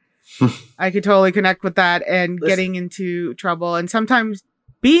off. I could totally connect with that, and getting into trouble, and sometimes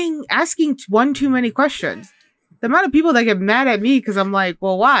asking one too many questions. The amount of people that get mad at me because I'm like,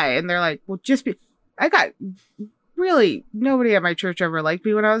 "Well, why?" And they're like, "Well, I got really nobody at my church ever liked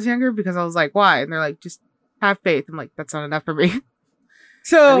me when I was younger, because I was like, "Why?" And they're like, "Just have faith." I'm like, "That's not enough for me."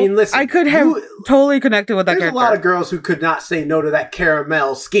 So listen, I could have totally connected with that character. There's a lot of girls who could not say no to that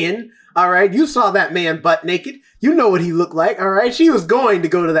caramel skin. All right, you saw that man butt naked. You know what he looked like. All right, she was going to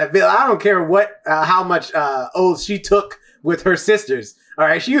go to that villa. I don't care how much oaths she took with her sisters. All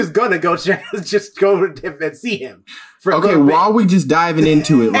right, she was gonna go just go and see him. Okay, while we just diving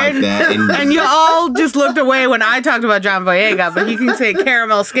into it like that, and you all just looked away when I talked about John Boyega, but you can say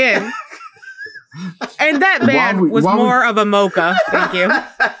caramel skin. And that man was more of a mocha. Thank you.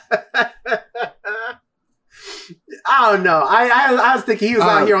 I don't know. I was thinking he was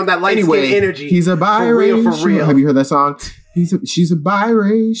out here on that light skin energy. He's a biracial. For real. Have you heard that song? She's a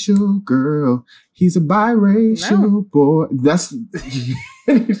biracial girl. He's a biracial boy. That's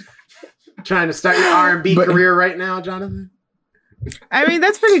trying to start your R&B But- career right now, Jonathan. I mean,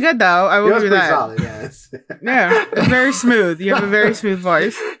 that's pretty good though. I It will was give pretty you that. solid. Yeah. Yeah, it's very smooth. You have a very smooth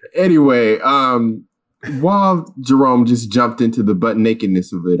voice. Anyway, while Jerome just jumped into the butt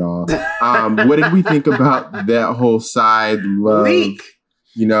nakedness of it all, what did we think about that whole side love? Malik,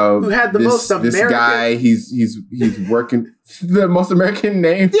 You know, who had the most this American- guy, he's working the most American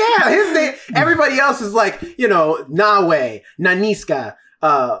name. yeah, his name. Everybody else is like, Nawe, Naniska,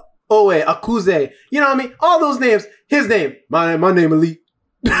 Owe, Akuze. You know what I mean? All those names. His name. My name Malik.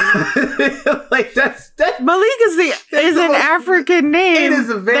 Like that's Malik is an most- African name. It is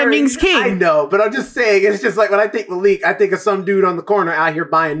a very. that means king. I know, but I'm just saying. It's just like when I think Malik, I think of some dude on the corner out here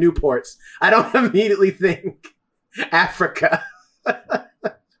buying Newports. I don't immediately think Africa. I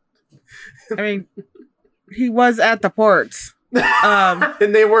mean, he was at the ports.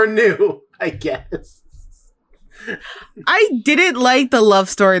 And they were new, I guess. I didn't like the love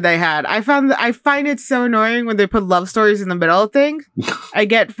story they had. I find it so annoying when they put love stories in the middle of things. I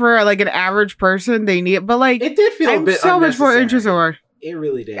get for like an average person they need it, but like It did feel a I'm bit so much more unnecessary. interested. It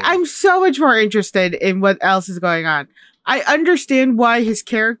really did. I'm so much more interested in what else is going on. I understand why his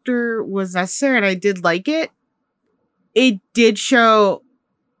character was necessary, and I did like it. It did show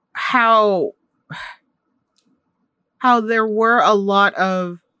how there were a lot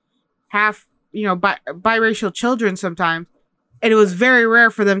of biracial children sometimes, and it was very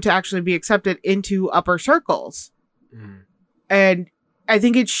rare for them to actually be accepted into upper circles. Mm. And I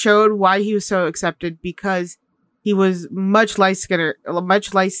think it showed why he was so accepted, because he was much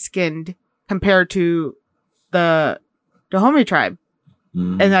light-skinned compared to the Dahomey tribe.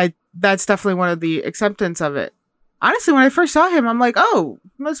 Mhm. And that's definitely one of the acceptance of it. Honestly, when I first saw him, I'm like, oh,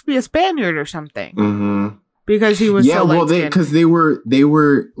 must be a Spaniard or something. Mhm. Because he was so light-skinned. because they were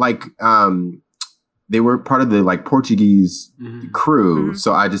like they were part of the like Portuguese Mhm. crew, Mhm.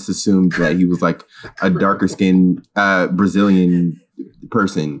 so I just assumed that he was like a darker skinned Brazilian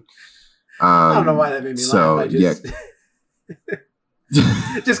person. I don't know why that made me laugh.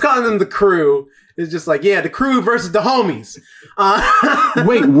 Just calling them the crew is just like, yeah, the crew versus the homies.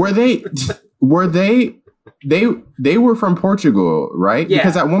 Wait, were they were from Portugal, right? Yeah.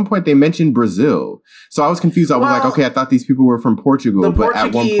 Because at one point they mentioned Brazil. So I was confused. I was like, Well, okay, I thought these people were from Portugal, the but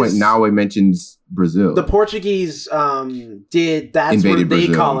at one point Portuguese- Naue mentions Brazil. The Portuguese that's Invaded where they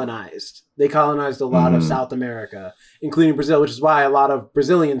Brazil. colonized. They colonized a lot of Mhm. South America, including Brazil, which is why a lot of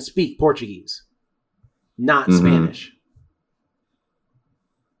Brazilians speak Portuguese, not Mhm. Spanish.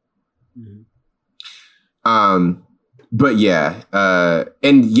 Mhm. But yeah,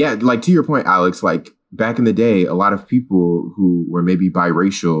 and yeah, like to your point, Alex, like back in the day, a lot of people who were maybe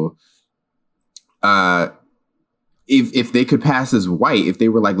biracial, if they could pass as white, if they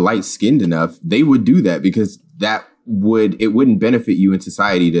were like light skinned enough, they would do that because it wouldn't benefit you in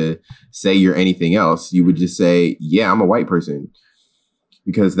society to say you're anything else. You would just say, yeah, I'm a white person,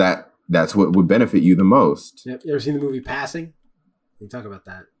 because that's what would benefit you the most. Yep. You ever seen the movie Passing? We can talk about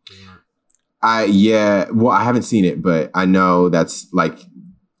that. Yeah. Well, I haven't seen it, but I know that's like,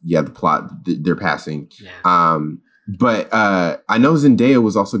 yeah, the plot, they're passing. Yeah. But I know Zendaya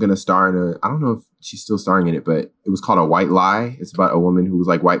was also going to star in I don't know if she's still starring in it, but it was called A White Lie. It's about a woman who was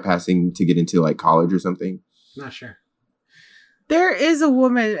like white passing to get into like college or something. Not sure. There is a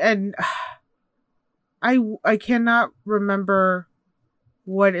woman, and I cannot remember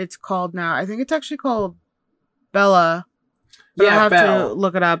what it's called now. I think it's actually called Bella. But I'll have Belle. to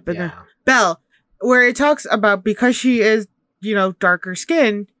look it up. And Yeah. Belle, where it talks about, because she is, darker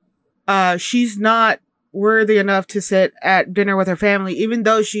skinned, she's not worthy enough to sit at dinner with her family, even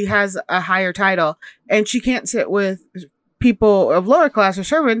though she has a higher title, and she can't sit with people of lower class or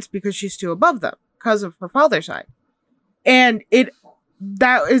servants because she's too above them because of her father's side. And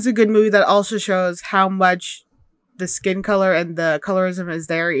that is a good movie that also shows how much the skin color and the colorism is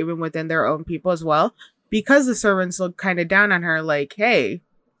there even within their own people as well, because the servants look kind of down on her, like, hey,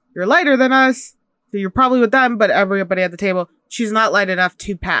 you're lighter than us, so you're probably with them, but everybody at the table, she's not light enough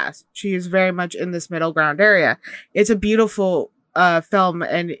to pass. She is very much in this middle ground area. It's a beautiful film,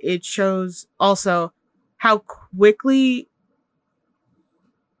 and it shows also how quickly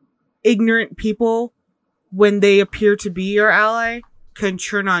ignorant people, when they appear to be your ally, can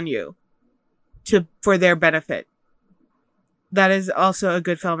turn on you for their benefit. That is also a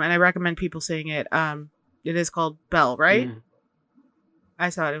good film, and I recommend people seeing it. It is called Belle, right? Mm. I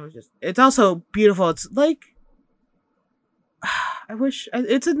saw it. It's also beautiful. It's like, I wish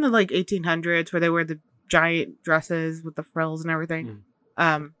it's in the like 1800s where they wear the giant dresses with the frills and everything.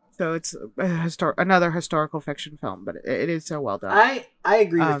 So So it's another historical fiction film, but it is so well done. I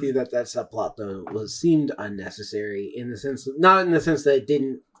agree with you that subplot though seemed unnecessary in the sense not in the sense that it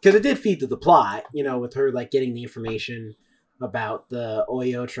didn't, because it did feed to the plot, with her like getting the information about the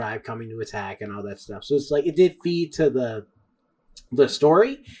Oyo tribe coming to attack and all that stuff. So it's like it did feed to the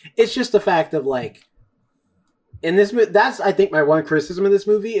story. It's just the fact of like in this that's I think my one criticism of this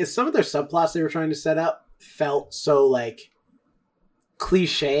movie is some of their subplots they were trying to set up felt so like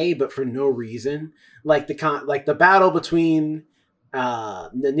cliche, but for no reason. Like the battle between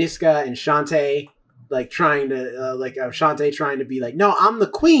Naniska and Shantae, like trying to Shantae trying to be like, no, I'm the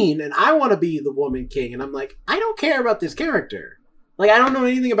queen and I want to be the woman king, and I'm like, I don't care about this character. Like I don't know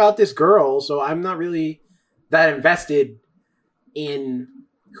anything about this girl, so I'm not really that invested in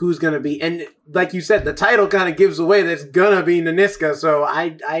who's gonna be. And like you said, the title kind of gives away that it's gonna be Naniska, so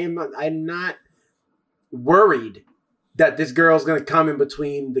I'm not worried that this girl's going to come in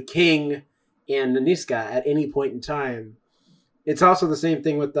between the king and Naniska at any point in time. It's also the same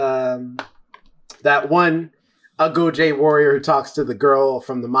thing with that one Agoje warrior who talks to the girl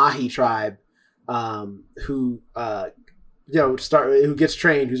from the Mahi tribe, who gets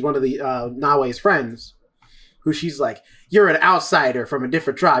trained, who's one of the Nawe's friends, who she's like, you're an outsider from a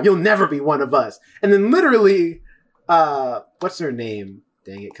different tribe. You'll never be one of us. And then literally, what's her name?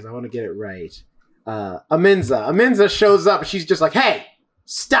 Dang it, because I want to get it right. Amenza shows up and she's just like, hey,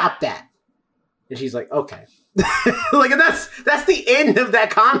 stop that. And she's like, okay. Like, and that's the end of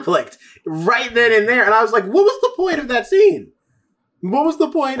that conflict right then and there. And I was like, what was the point of that scene? What was the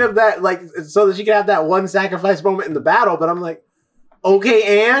point of that? Like, so that she could have that one sacrifice moment in the battle. But I'm like,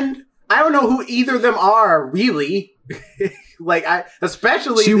 okay, and I don't know who either of them are really. Like,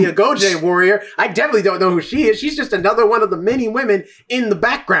 especially the Agoje warrior. I definitely don't know who she is. She's just another one of the many women in the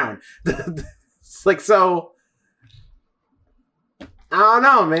background. Like, so I don't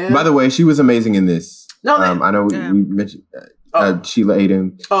know, man. By the way, she was amazing in this. No, I know we mentioned Sheila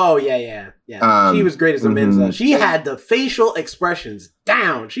Adam. Oh yeah. She was great as Amenza. She had the facial expressions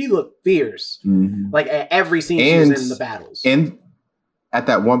down. She looked fierce, like at every scene she was in the battles. And at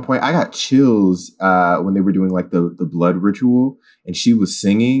that one point, I got chills when they were doing like the blood ritual, and she was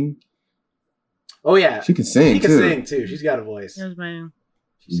singing. Oh yeah, she can sing. She can sing too. She's got a voice. Here's my.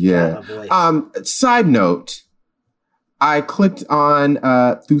 Yeah. Side note, I clicked on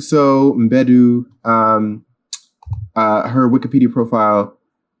Thuso Mbedu, her Wikipedia profile.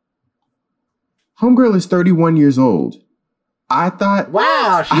 Homegirl is 31 years old. I thought,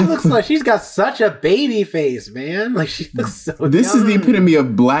 wow, she looks like she's got such a baby face, man. Like she looks so. This young. is the epitome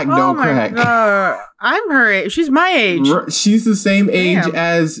of black don't crack. I'm her age. She's my age. She's the same age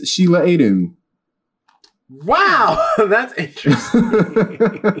as Sheila Adam. Wow, that's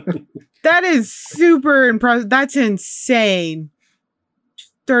interesting. That is super impressive. That's insane.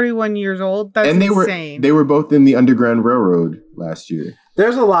 31 years old. That's insane. They were both in the Underground Railroad last year.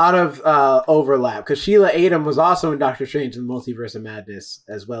 There's a lot of overlap because Sheila Adam was also in Doctor Strange and the Multiverse of Madness,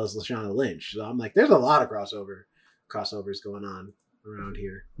 as well as Lashana Lynch. So I'm like, there's a lot of crossovers going on around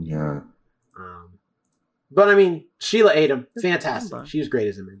here. Yeah. But I mean, Sheila Adam, fantastic. She was great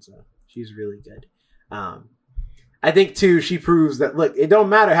as Amenza. She's really good. I think too, she proves that look, it don't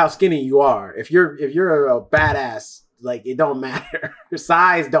matter how skinny you are. If you're a badass, like it don't matter. Your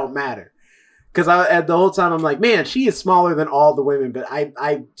size don't matter. Because the whole time I'm like, man, she is smaller than all the women, but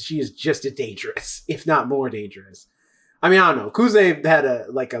she is just as dangerous, if not more dangerous. I mean, I don't know. Kuze had a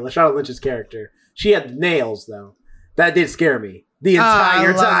Lashana Lynch's character. She had nails though. That did scare me the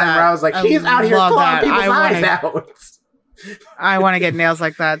entire time. Where I was like, she's out here clawing people's eyes out. I want to get nails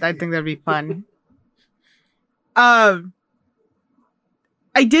like that. I think that'd be fun. I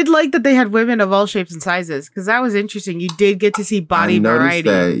did like that they had women of all shapes and sizes because that was interesting. You did get to see body variety.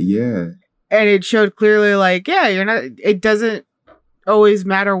 That, yeah. And it showed clearly, like, yeah, it doesn't always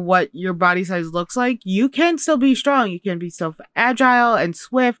matter what your body size looks like. You can still be strong. You can be so agile and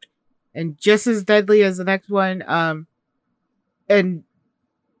swift and just as deadly as the next one. And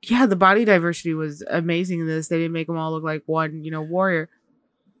yeah, the body diversity was amazing in this. They didn't make them all look like one, warrior.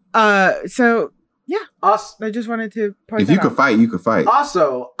 So yeah, awesome. I just wanted to point if you could fight, you could fight.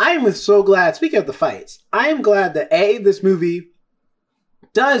 Also, I am so glad, speaking of the fights, I am glad that this movie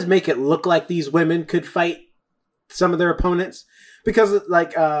does make it look like these women could fight some of their opponents. Because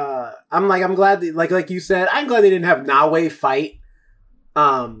I'm glad that, like you said, I'm glad they didn't have Nawe fight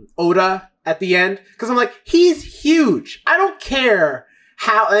Oda at the end. Because I'm like, he's huge. I don't care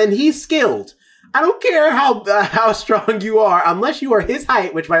and he's skilled. I don't care how strong you are, unless you are his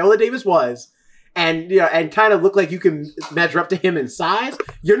height, which Viola Davis was. And and kind of look like you can measure up to him in size,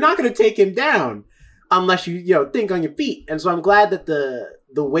 you're not going to take him down unless you think on your feet. And so I'm glad that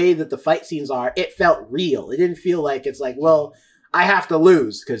the way that the fight scenes are, it felt real. It didn't feel like it's like, well, I have to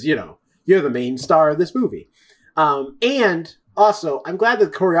lose because, you know, you're the main star of this movie. And also, I'm glad the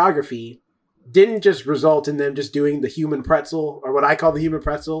choreography didn't just result in them just doing the human pretzel, or what I call the human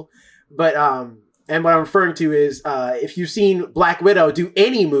pretzel. But, and what I'm referring to is, if you've seen Black Widow do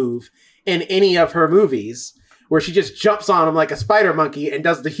any move in any of her movies, where she just jumps on him like a spider monkey and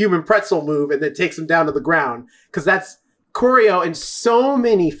does the human pretzel move and then takes him down to the ground. Because that's choreo in so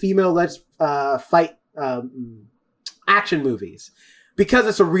many female-led fight action movies. Because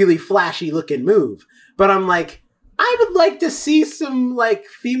it's a really flashy-looking move. But I'm like, I would like to see some like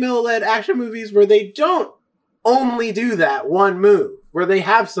female-led action movies where they don't only do that one move, where they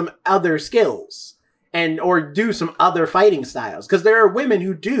have some other skills and or do some other fighting styles. Because there are women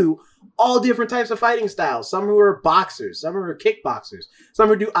who do all different types of fighting styles. Some who are boxers, some who are kickboxers, some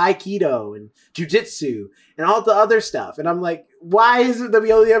who do aikido and jujitsu and all the other stuff. And I'm like, why is it that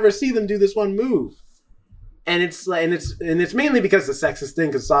we only ever see them do this one move? And it's like, and it's mainly because the sexist thing,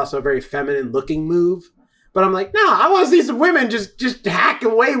 because it's also a very feminine looking move. But I'm like, no, I want to see some women just hack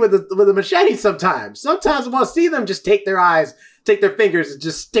away with a machete sometimes. Sometimes I want to see them just take their fingers and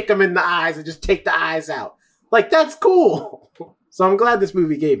just stick them in the eyes and just take the eyes out. Like, that's cool. So I'm glad this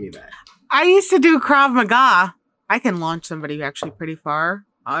movie gave me that. I used to do Krav Maga. I can launch somebody actually pretty far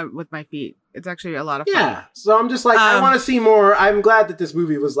with my feet. It's actually a lot of fun. Yeah. So I'm just like, I want to see more. I'm glad that this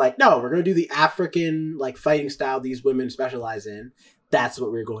movie was like, no, we're going to do the African like fighting style these women specialize in. That's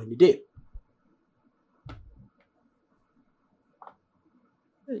what we're going to do.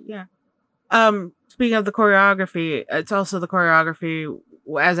 Yeah. Speaking of the choreography, it's also the choreography,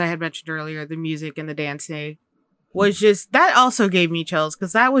 as I had mentioned earlier, the music and the dancing was just, that also gave me chills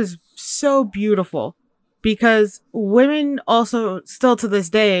because that was so beautiful. Because women also, still to this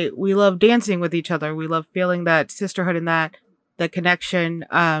day, we love dancing with each other. We love feeling that sisterhood and that connection.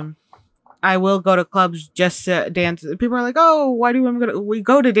 I will go to clubs just to dance. People are like, oh, why do women go we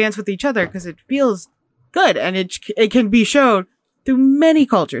go to dance with each other? Because it feels good. And it can be shown through many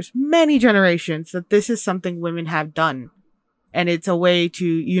cultures, many generations, that this is something women have done. And it's a way to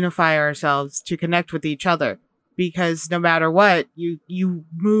unify ourselves, to connect with each other. Because no matter what, you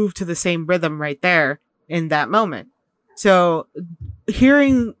move to the same rhythm right there in that moment. So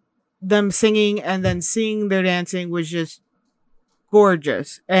hearing them singing and then seeing their dancing was just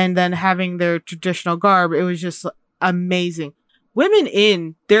gorgeous. And then having their traditional garb, it was just amazing. Women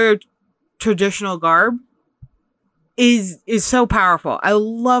in their traditional garb is so powerful. I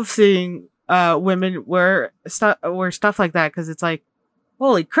love seeing women wear stuff like that because it's like,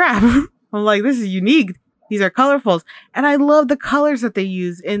 holy crap. I'm like, this is unique. These are colorfuls. And I love the colors that they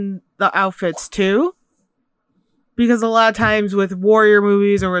use in the outfits too. Because a lot of times with warrior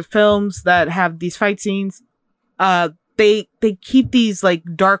movies or with films that have these fight scenes, they keep these like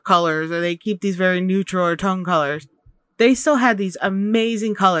dark colors, or they keep these very neutral or tone colors. They still had these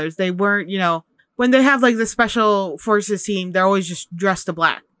amazing colors. They weren't, when they have like the special forces team, they're always just dressed to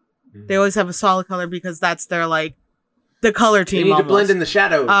black. Mm-hmm. They always have a solid color because that's their like the color team. They need to blend in the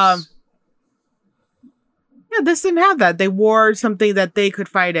shadows. Yeah, this didn't have that. They wore something that they could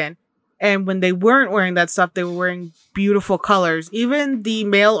fight in. And when they weren't wearing that stuff, they were wearing beautiful colors. Even the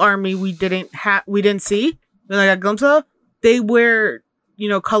male army we didn't see, when I got a glimpse of, they wear,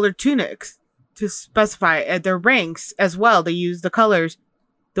 colored tunics to specify at their ranks as well. They use the colors.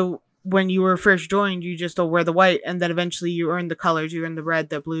 When you were first joined, you just don't wear the white, and then eventually you earn the colors. You earn the red,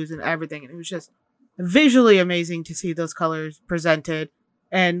 the blues, and everything. And it was just visually amazing to see those colors presented.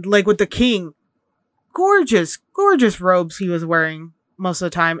 And like with the king, gorgeous, gorgeous robes he was wearing most of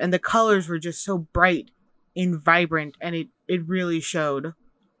the time, and the colors were just so bright and vibrant, and it really showed.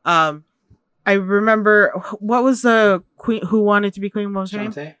 I remember, what was the queen who wanted to be queen? What was her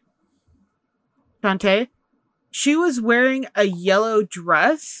name? Shantae. She was wearing a yellow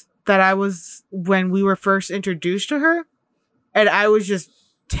dress when we were first introduced to her, and I was just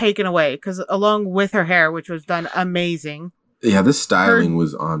taken away because along with her hair, which was done amazing. Yeah, the styling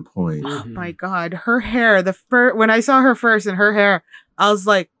was on point. Oh my God, her hair! When I saw her first and her hair, I was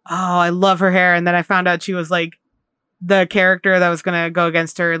like, oh, I love her hair. And then I found out she was like the character that was gonna go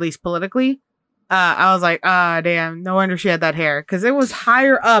against her, at least politically. I was like, damn, no wonder she had that hair, because it was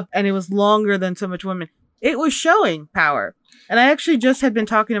higher up and it was longer than so much women. It was showing power. And I actually just had been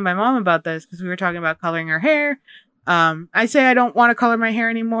talking to my mom about this because we were talking about coloring her hair. I say I don't want to color my hair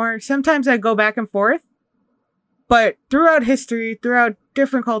anymore. Sometimes I go back and forth. But throughout history, throughout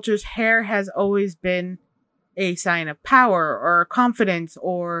different cultures, hair has always been a sign of power or confidence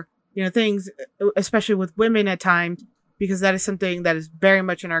or, things, especially with women at times, because that is something that is very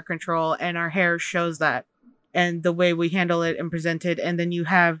much in our control, and our hair shows that. and the way we handle it and present it. And then you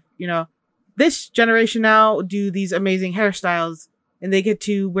have, this generation now do these amazing hairstyles, and they get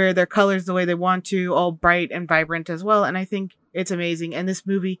to wear their colors the way they want to, all bright and vibrant as well. And I think it's amazing. And this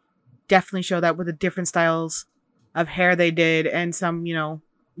movie definitely showed that with the different styles of hair they did. And some,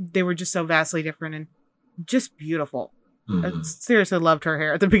 they were just so vastly different and just beautiful. I seriously loved her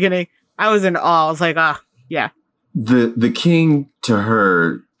hair at the beginning. I was in awe. I was like, yeah. The king to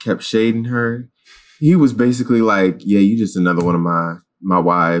her kept shading her. He was basically like, yeah, you just another one of my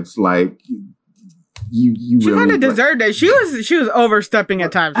wives. Like, you she really kind of deserved it. She was overstepping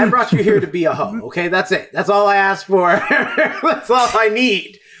at times. I brought you here to be a hoe, okay? That's it. That's all I asked for. That's all I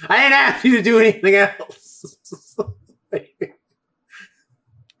need. I didn't ask you to do anything else.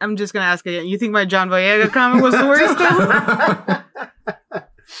 I'm just going to ask again. You think my John Boyega comment was the worst?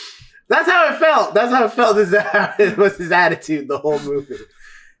 That's how it felt. That's how it felt. Was his attitude the whole movie.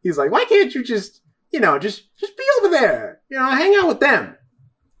 He's like, why can't you just be over there? Hang out with them.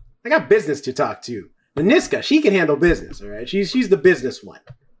 I got business to talk to. The Niska, she can handle business, all right? She's the business one.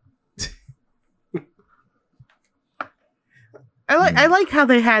 I like how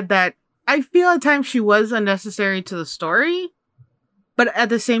they had that. I feel at times she was unnecessary to the story, but at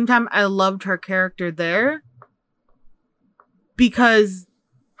the same time, I loved her character there because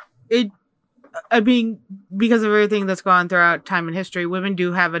because of everything that's gone throughout time and history, women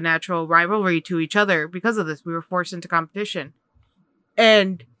do have a natural rivalry to each other. Because of this, we were forced into competition.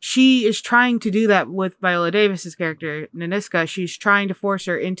 And she is trying to do that with Viola Davis's character, Naniska. She's trying to force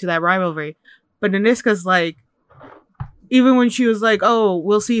her into that rivalry. But Naniska's like, even when she was like, oh,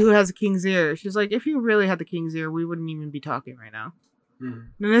 we'll see who has the king's ear. She's like, if you really had the king's ear, we wouldn't even be talking right now.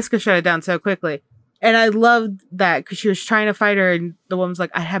 Naniska shut it down so quickly. And I loved that because she was trying to fight her. And the woman's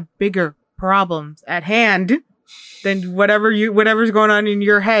like, I have bigger problems at hand than whatever's going on in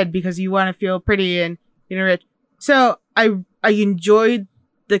your head because you want to feel pretty and rich. So I enjoyed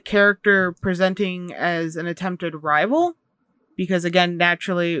the character presenting as an attempted rival because, again,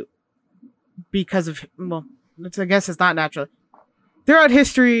 naturally, I guess it's not naturally. Throughout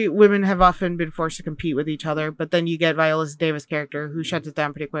history, women have often been forced to compete with each other, but then you get Viola Davis' character who shuts it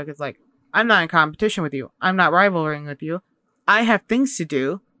down pretty quick. It's like, I'm not in competition with you. I'm not rivaling with you. I have things to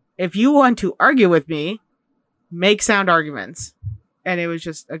do. If you want to argue with me, make sound arguments. And it was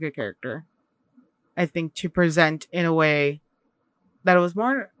just a good character. I think to present in a way that it was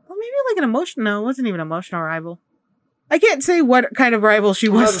more, maybe like an emotional. No, it wasn't even an emotional rival. I can't say what kind of rival she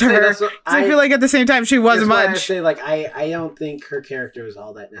was to her. I feel like at the same time she wasn't much. I say, I don't think her character was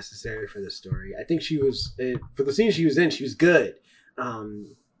all that necessary for the story. I think she was for the scene she was in. She was good.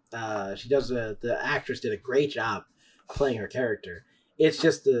 She does the actress did a great job playing her character. It's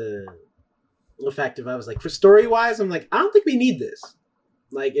just the fact of I was like, for story wise, I'm like, I don't think we need this.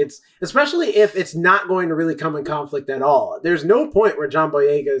 Like, it's especially if it's not going to really come in conflict at all. There's no point where John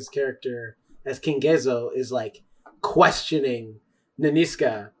Boyega's character as King Gezo is like questioning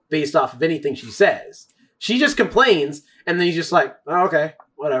Naniska based off of anything she says. She just complains, and then he's just like, oh, okay,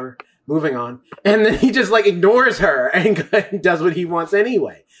 whatever, moving on. And then he just like ignores her and does what he wants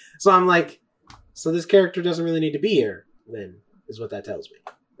anyway. So I'm like, so this character doesn't really need to be here, then, is what that tells me.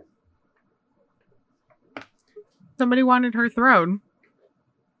 Somebody wanted her throne.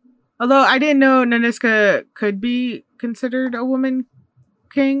 Although I didn't know Naniska could be considered a woman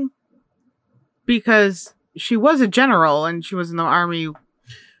king because she was a general and she was in the army.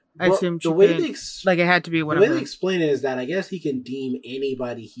 I assume she it had to be one of them. The way they explain it is that I guess he can deem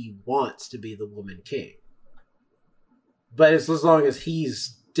anybody he wants to be the woman king. But it's as long as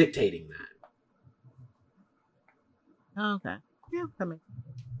he's dictating that. Oh, okay. Yeah, that makes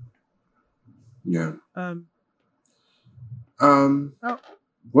Yeah. Oh.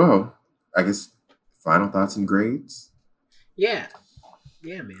 Well, I guess final thoughts and grades. Yeah.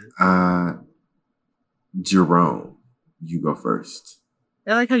 Yeah, man. Jerome, you go first.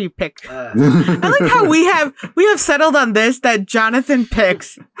 I like how you pick. I like how we have settled on this that Jonathan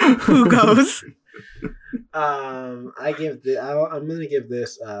picks who goes. I'm gonna give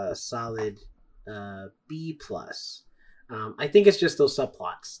this a solid B plus. I think it's just those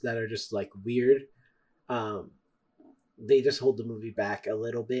subplots that are just like weird. They just hold the movie back a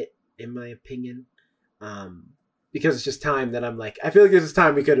little bit, in my opinion. Because it's just time that I'm like, I feel like this is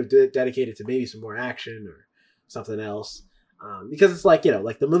time we could have dedicated to maybe some more action or something else. Because it's like,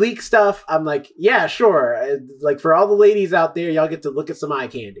 like the Malik stuff, I'm like, yeah, sure. Like for all the ladies out there, y'all get to look at some eye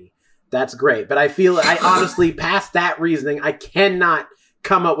candy. That's great. But I feel I honestly, past that reasoning, I cannot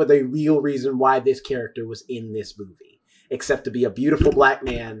come up with a real reason why this character was in this movie. Except to be a beautiful black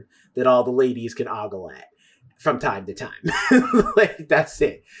man that all the ladies can ogle at from time to time. Like, that's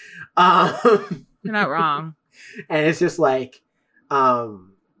it. You're not wrong. And it's just but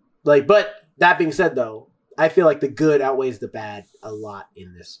that being said, though, I feel like the good outweighs the bad a lot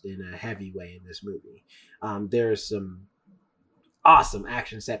in a heavy way in this movie. There's some awesome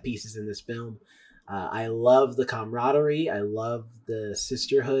action set pieces in this film. I love the camaraderie. I love the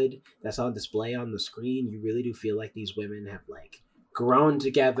sisterhood that's on display on the screen. You really do feel like these women have like grown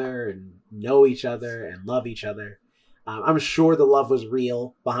together and know each other and love each other. I'm sure the love was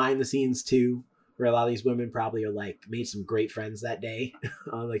real behind the scenes too, where a lot of these women probably are like made some great friends that day,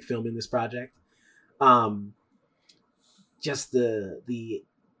 like filming this project. Just the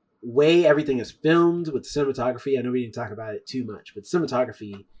way everything is filmed with cinematography. I know we didn't talk about it too much, but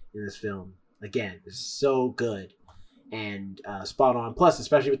cinematography in this film, again, is so good and spot on. Plus,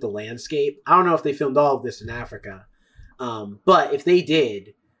 especially with the landscape. I don't know if they filmed all of this in Africa, but if they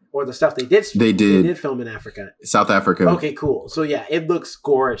did, or the stuff they did film in Africa. South Africa. Okay, cool. So yeah, it looks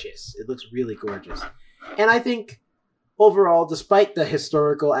gorgeous. It looks really gorgeous. And I think overall, despite the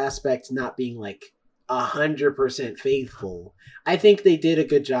historical aspect not being like 100% faithful, I think they did a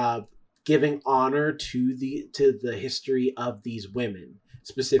good job giving honor to the history of these women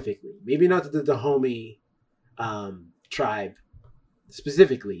specifically. Maybe not to the Dahomey tribe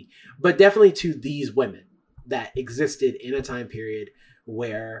specifically, but definitely to these women that existed in a time period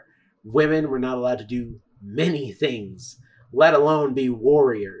where women were not allowed to do many things, let alone be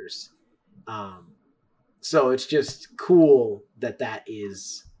warriors. So it's just cool that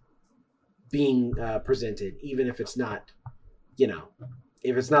is being presented, even if it's not,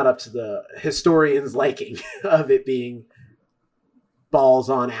 if it's not up to the historian's liking of it being balls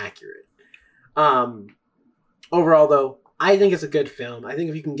on accurate. Overall, though, I think it's a good film. I think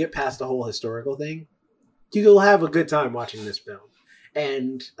if you can get past the whole historical thing, you'll have a good time watching this film.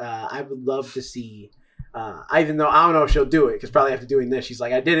 And I would love to see, even though I don't know if she'll do it, because probably after doing this, she's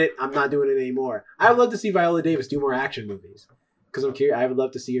like, I did it, I'm not doing it anymore. I would love to see Viola Davis do more action movies. Because I'm curious, I would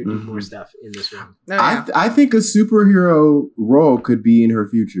love to see her do more stuff in this film. Oh, yeah. I think a superhero role could be in her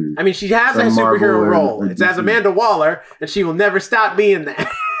future. I mean, she has From that superhero Marvel role. or It's as DC. Amanda Waller, and she will never stop being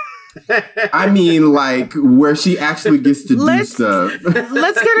that. I mean, like, where she actually gets to do Let's- stuff.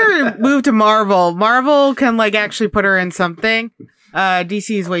 Let's get her moved to Marvel. Marvel can like actually put her in something.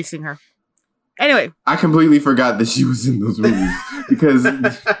 DC is wasting her. Anyway, I completely forgot that she was in those movies because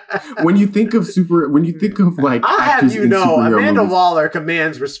when you think of like I'll have actors you in know, superhero Amanda movies, Waller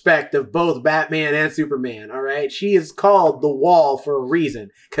commands respect of both Batman and Superman, all right? She is called the Wall for a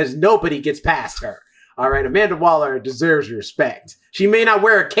reason, because nobody gets past her. All right, Amanda Waller deserves your respect. She may not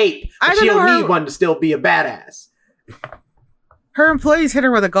wear a cape, I but don't she don't know need her- one to still be a badass. her employees hit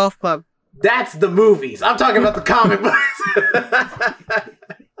her with a golf club. That's the movies. I'm talking about the comic books.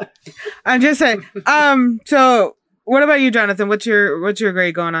 I'm just saying. So what about you, Jonathan? What's your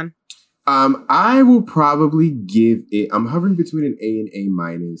grade going on? I will probably give it. I'm hovering between an A and A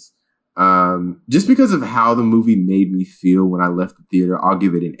minus. Just because of how the movie made me feel when I left the theater, I'll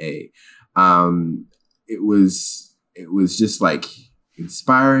give it an A. It was just like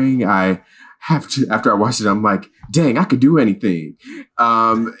inspiring. After I watched it, I'm like, dang, I could do anything.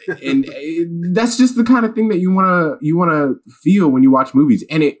 That's just the kind of thing that you wanna feel when you watch movies.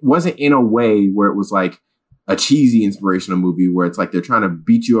 And it wasn't in a way where it was like a cheesy inspirational movie where it's like they're trying to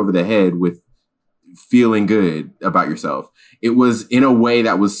beat you over the head with feeling good about yourself. It was in a way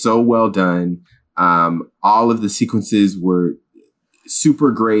that was so well done. All of the sequences were super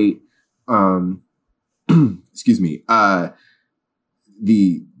great. Excuse me.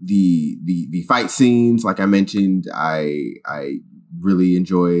 The fight scenes, like I mentioned, I really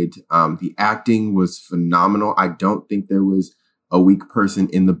enjoyed. The acting was phenomenal. I don't think there was a weak person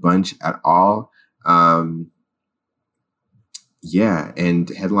in the bunch at all. Yeah, and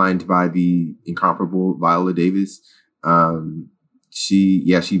headlined by the incomparable Viola Davis.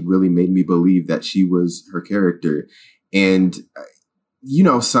 She really made me believe that she was her character. And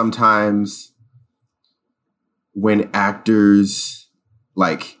sometimes when actors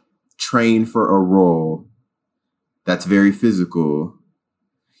like train for a role that's very physical,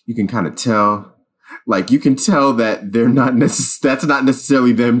 you can kind of tell, like you can tell that they're not that's not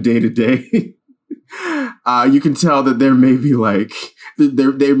necessarily them day to day. You can tell that they're maybe like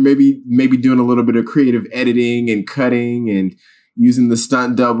they're maybe doing a little bit of creative editing and cutting and using the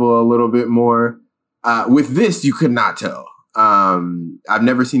stunt double a little bit more. With this, you could not tell. I've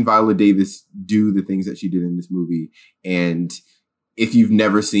never seen Viola Davis do the things that she did in this movie. And if you've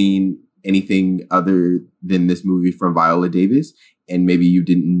never seen anything other than this movie from Viola Davis, and maybe you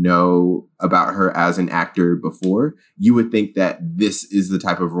didn't know about her as an actor before, you would think that this is the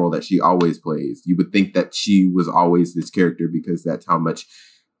type of role that she always plays. You would think that she was always this character because that's how much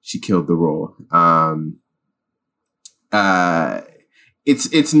she killed the role. uh,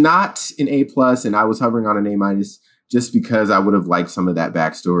 it's not an A plus, and I was hovering on an A minus just because I would have liked some of that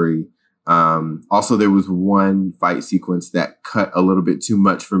backstory. Also, there was one fight sequence that cut a little bit too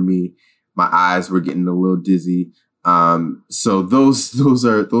much for me. My eyes were getting a little dizzy. So those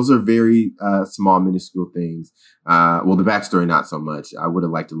are very small, minuscule things. Well, the backstory not so much. I would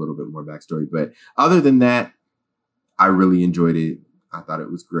have liked a little bit more backstory, but other than that, I really enjoyed it. I thought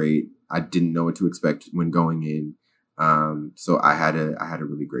it was great. I didn't know what to expect when going in. So I had a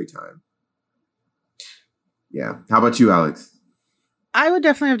really great time. Yeah. How about you, Alex? I would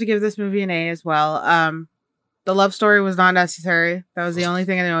definitely have to give this movie an A as well. The love story was not necessary. That was the only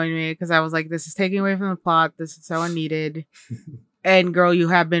thing that annoyed me because I was like, this is taking away from the plot. This is so unneeded. And girl, you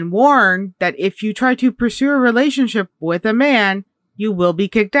have been warned that if you try to pursue a relationship with a man, you will be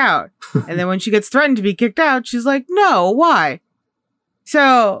kicked out. And then when she gets threatened to be kicked out, she's like, no, why?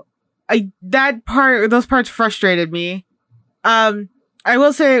 So those parts frustrated me. I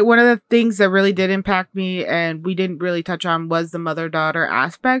will say one of the things that really did impact me and we didn't really touch on was the mother-daughter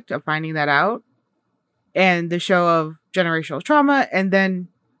aspect of finding that out and the show of generational trauma. And then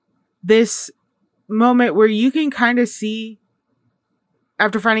this moment where you can kind of see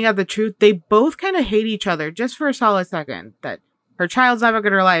after finding out the truth, they both kind of hate each other just for a solid second that her child's not back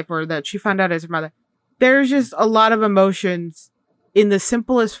in her life or that she found out as her mother. There's just a lot of emotions in the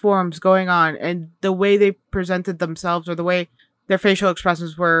simplest forms going on and the way they presented themselves or the way their facial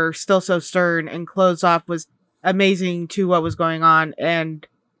expressions were still so stern and closed off was amazing to what was going on. And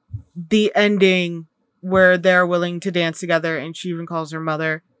the ending where they're willing to dance together and she even calls her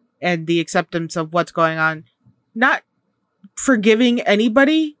mother and the acceptance of what's going on, not forgiving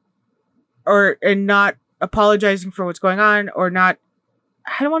anybody and not apologizing for what's going on or not,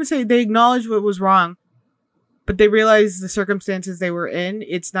 I don't want to say they acknowledge what was wrong, but they realize the circumstances they were in,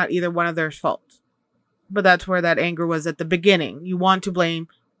 it's not either one of their fault. But that's where that anger was at the beginning. You want to blame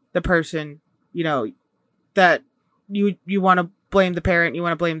the person, that you want to blame the parent, you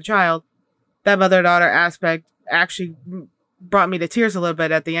want to blame the child. That mother-daughter aspect actually brought me to tears a little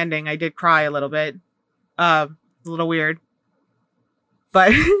bit at the ending. I did cry a little bit. A little weird.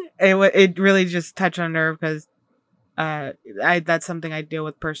 But it really just touched on a nerve because that's something I deal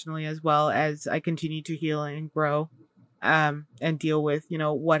with personally as well as I continue to heal and grow and deal with,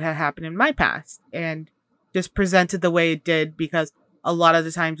 what had happened in my past. And just presented the way it did because a lot of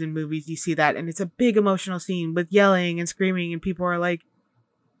the times in movies you see that and it's a big emotional scene with yelling and screaming and people are like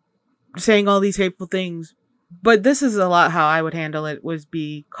saying all these hateful things. But this is a lot how I would handle it was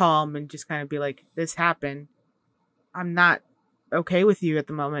be calm and just kind of be like, this happened. I'm not okay with you at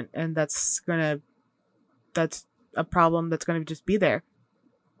the moment. And that's a problem that's going to just be there.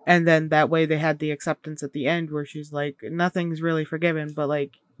 And then that way they had the acceptance at the end where she's like, nothing's really forgiven, but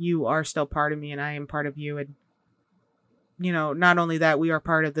like, you are still part of me and I am part of you. And, not only that, we are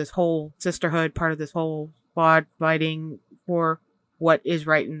part of this whole sisterhood, part of this whole squad fighting for what is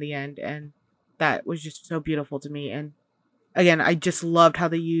right in the end. And that was just so beautiful to me. And again, I just loved how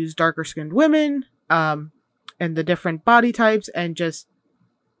they used darker skinned women, and the different body types and just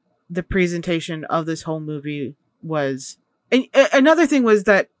the presentation of this whole movie was, and another thing was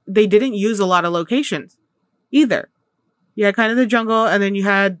that they didn't use a lot of locations either. You had kind of the jungle, and then you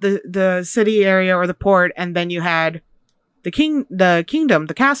had the city area or the port, and then you had the kingdom,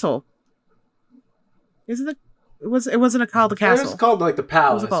 the castle. It wasn't called the castle. It's called like the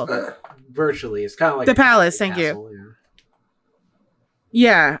palace. What was it called? Virtually, it's kind of like the palace. Thank castle, you.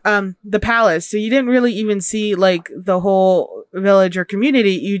 Yeah, the palace. So you didn't really even see like the whole village or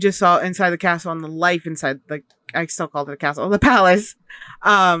community. You just saw inside the castle and the life inside. Like I still called it a castle, the palace.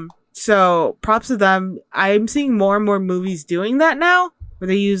 So props to them. I'm seeing more and more movies doing that now, where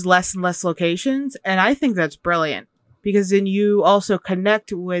they use less and less locations, and I think that's brilliant because then you also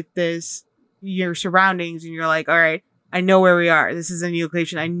connect with your surroundings, and you're like, all right, I know where we are. This is a new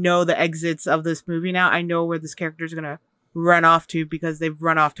location. I know the exits of this movie now. I know where this character is gonna run off to because they've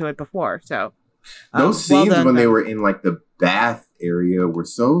run off to it before. So those scenes when they were in like the bath area were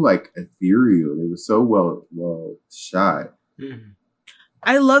so like ethereal. They were so well shot. Mm-hmm.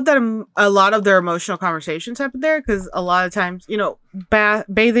 I love that a lot of their emotional conversations happen there because a lot of times,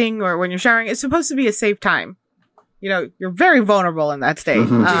 bathing or when you're showering, it's supposed to be a safe time. You're very vulnerable in that state.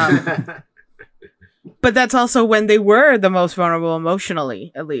 But that's also when they were the most vulnerable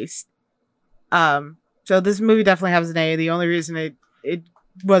emotionally, at least. So this movie definitely has an A. The only reason it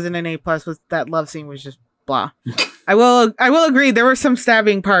wasn't an A+ was that love scene was just blah. I will agree there were some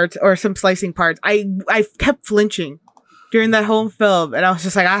stabbing parts or some slicing parts. I kept flinching during that whole film, and I was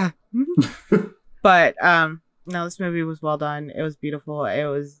just like, But no, this movie was well done. It was beautiful. It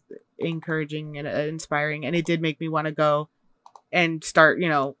encouraging and inspiring, and it did make me want to go and start,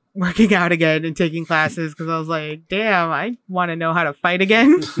 working out again and taking classes, because I was like, damn, I want to know how to fight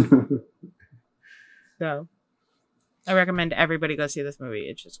again. So I recommend everybody go see this movie.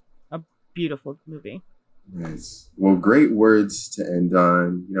 It's just a beautiful movie. Nice. Well, great words to end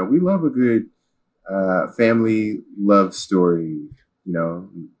on. We love a good family love story.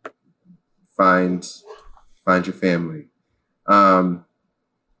 Find your family. Alex.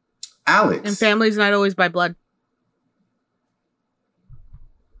 And family's not always by blood.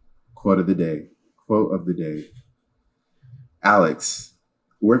 Quote of the day. Alex,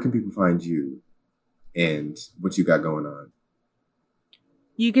 where can people find you and what you got going on?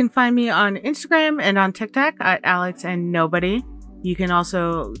 You can find me on Instagram and on TikTok at Alex and Nobody. You can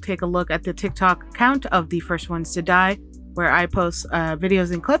also take a look at the TikTok account of The First Ones to Die, where I post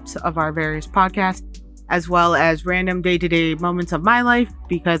videos and clips of our various podcasts, as well as random day-to-day moments of my life,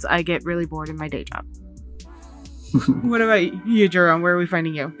 because I get really bored in my day job. What about you, Jerome? Where are we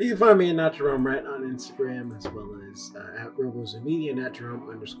finding you? You can find me at Not Jerome Rat on Instagram, as well as at RoboZoommedia, Not Jerome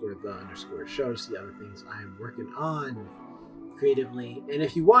 _the_show to see other things I'm working on creatively. And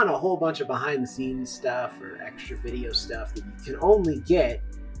if you want a whole bunch of behind the scenes stuff or extra video stuff that you can only get,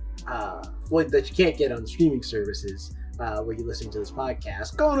 that you can't get on streaming services where you're listening to this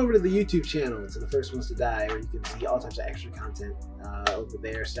podcast, go on over to the YouTube channel, to The First Ones to Die, where you can see all types of extra content over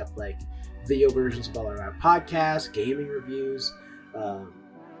there, stuff like video versions of all our podcasts, gaming reviews, gaming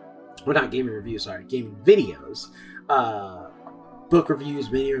videos, book reviews,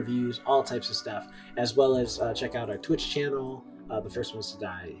 mini reviews, all types of stuff, as well as check out our Twitch channel, The First Ones to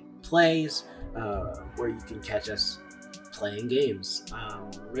Die Plays, where you can catch us playing games.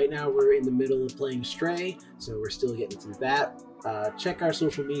 Right now we're in the middle of playing Stray, so we're still getting through that. Check our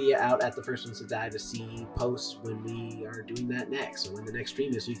social media out at The First Ones to Die to see posts when we are doing that next, or when the next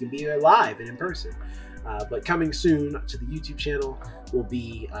stream is, so you can be there live and in person. But coming soon to the YouTube channel will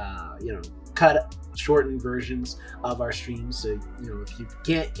be cut, shortened versions of our streams. So if you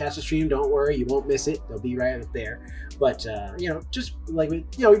can't catch the stream, don't worry, you won't miss it. They'll be right up there. But just like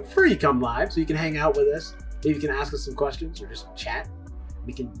prefer you come live so you can hang out with us. Maybe you can ask us some questions or just chat.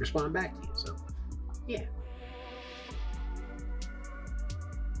 We can respond back to you. So yeah.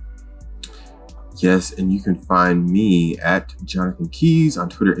 Yes, and you can find me at Jonathan Keys on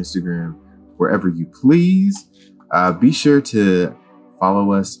Twitter, Instagram, wherever you please. Be sure to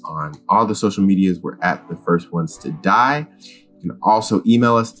follow us on all the social medias. We're at The First Ones to Die. You can also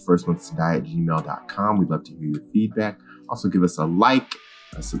email us, thefirstones2die@gmail.com. We'd love to hear your feedback. Also, give us a like,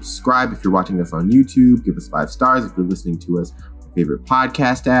 subscribe if you're watching us on YouTube. Give us 5 stars if you're listening to us on your favorite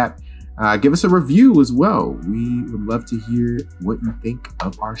podcast app. Give us a review as well. We would love to hear what you think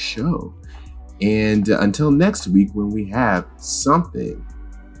of our show. And until next week, when we have something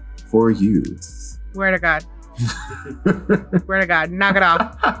for you. Swear to God. Swear to God. Knock it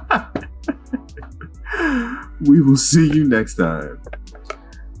off. We will see you next time.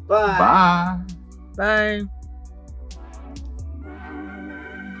 Bye. Bye. Bye.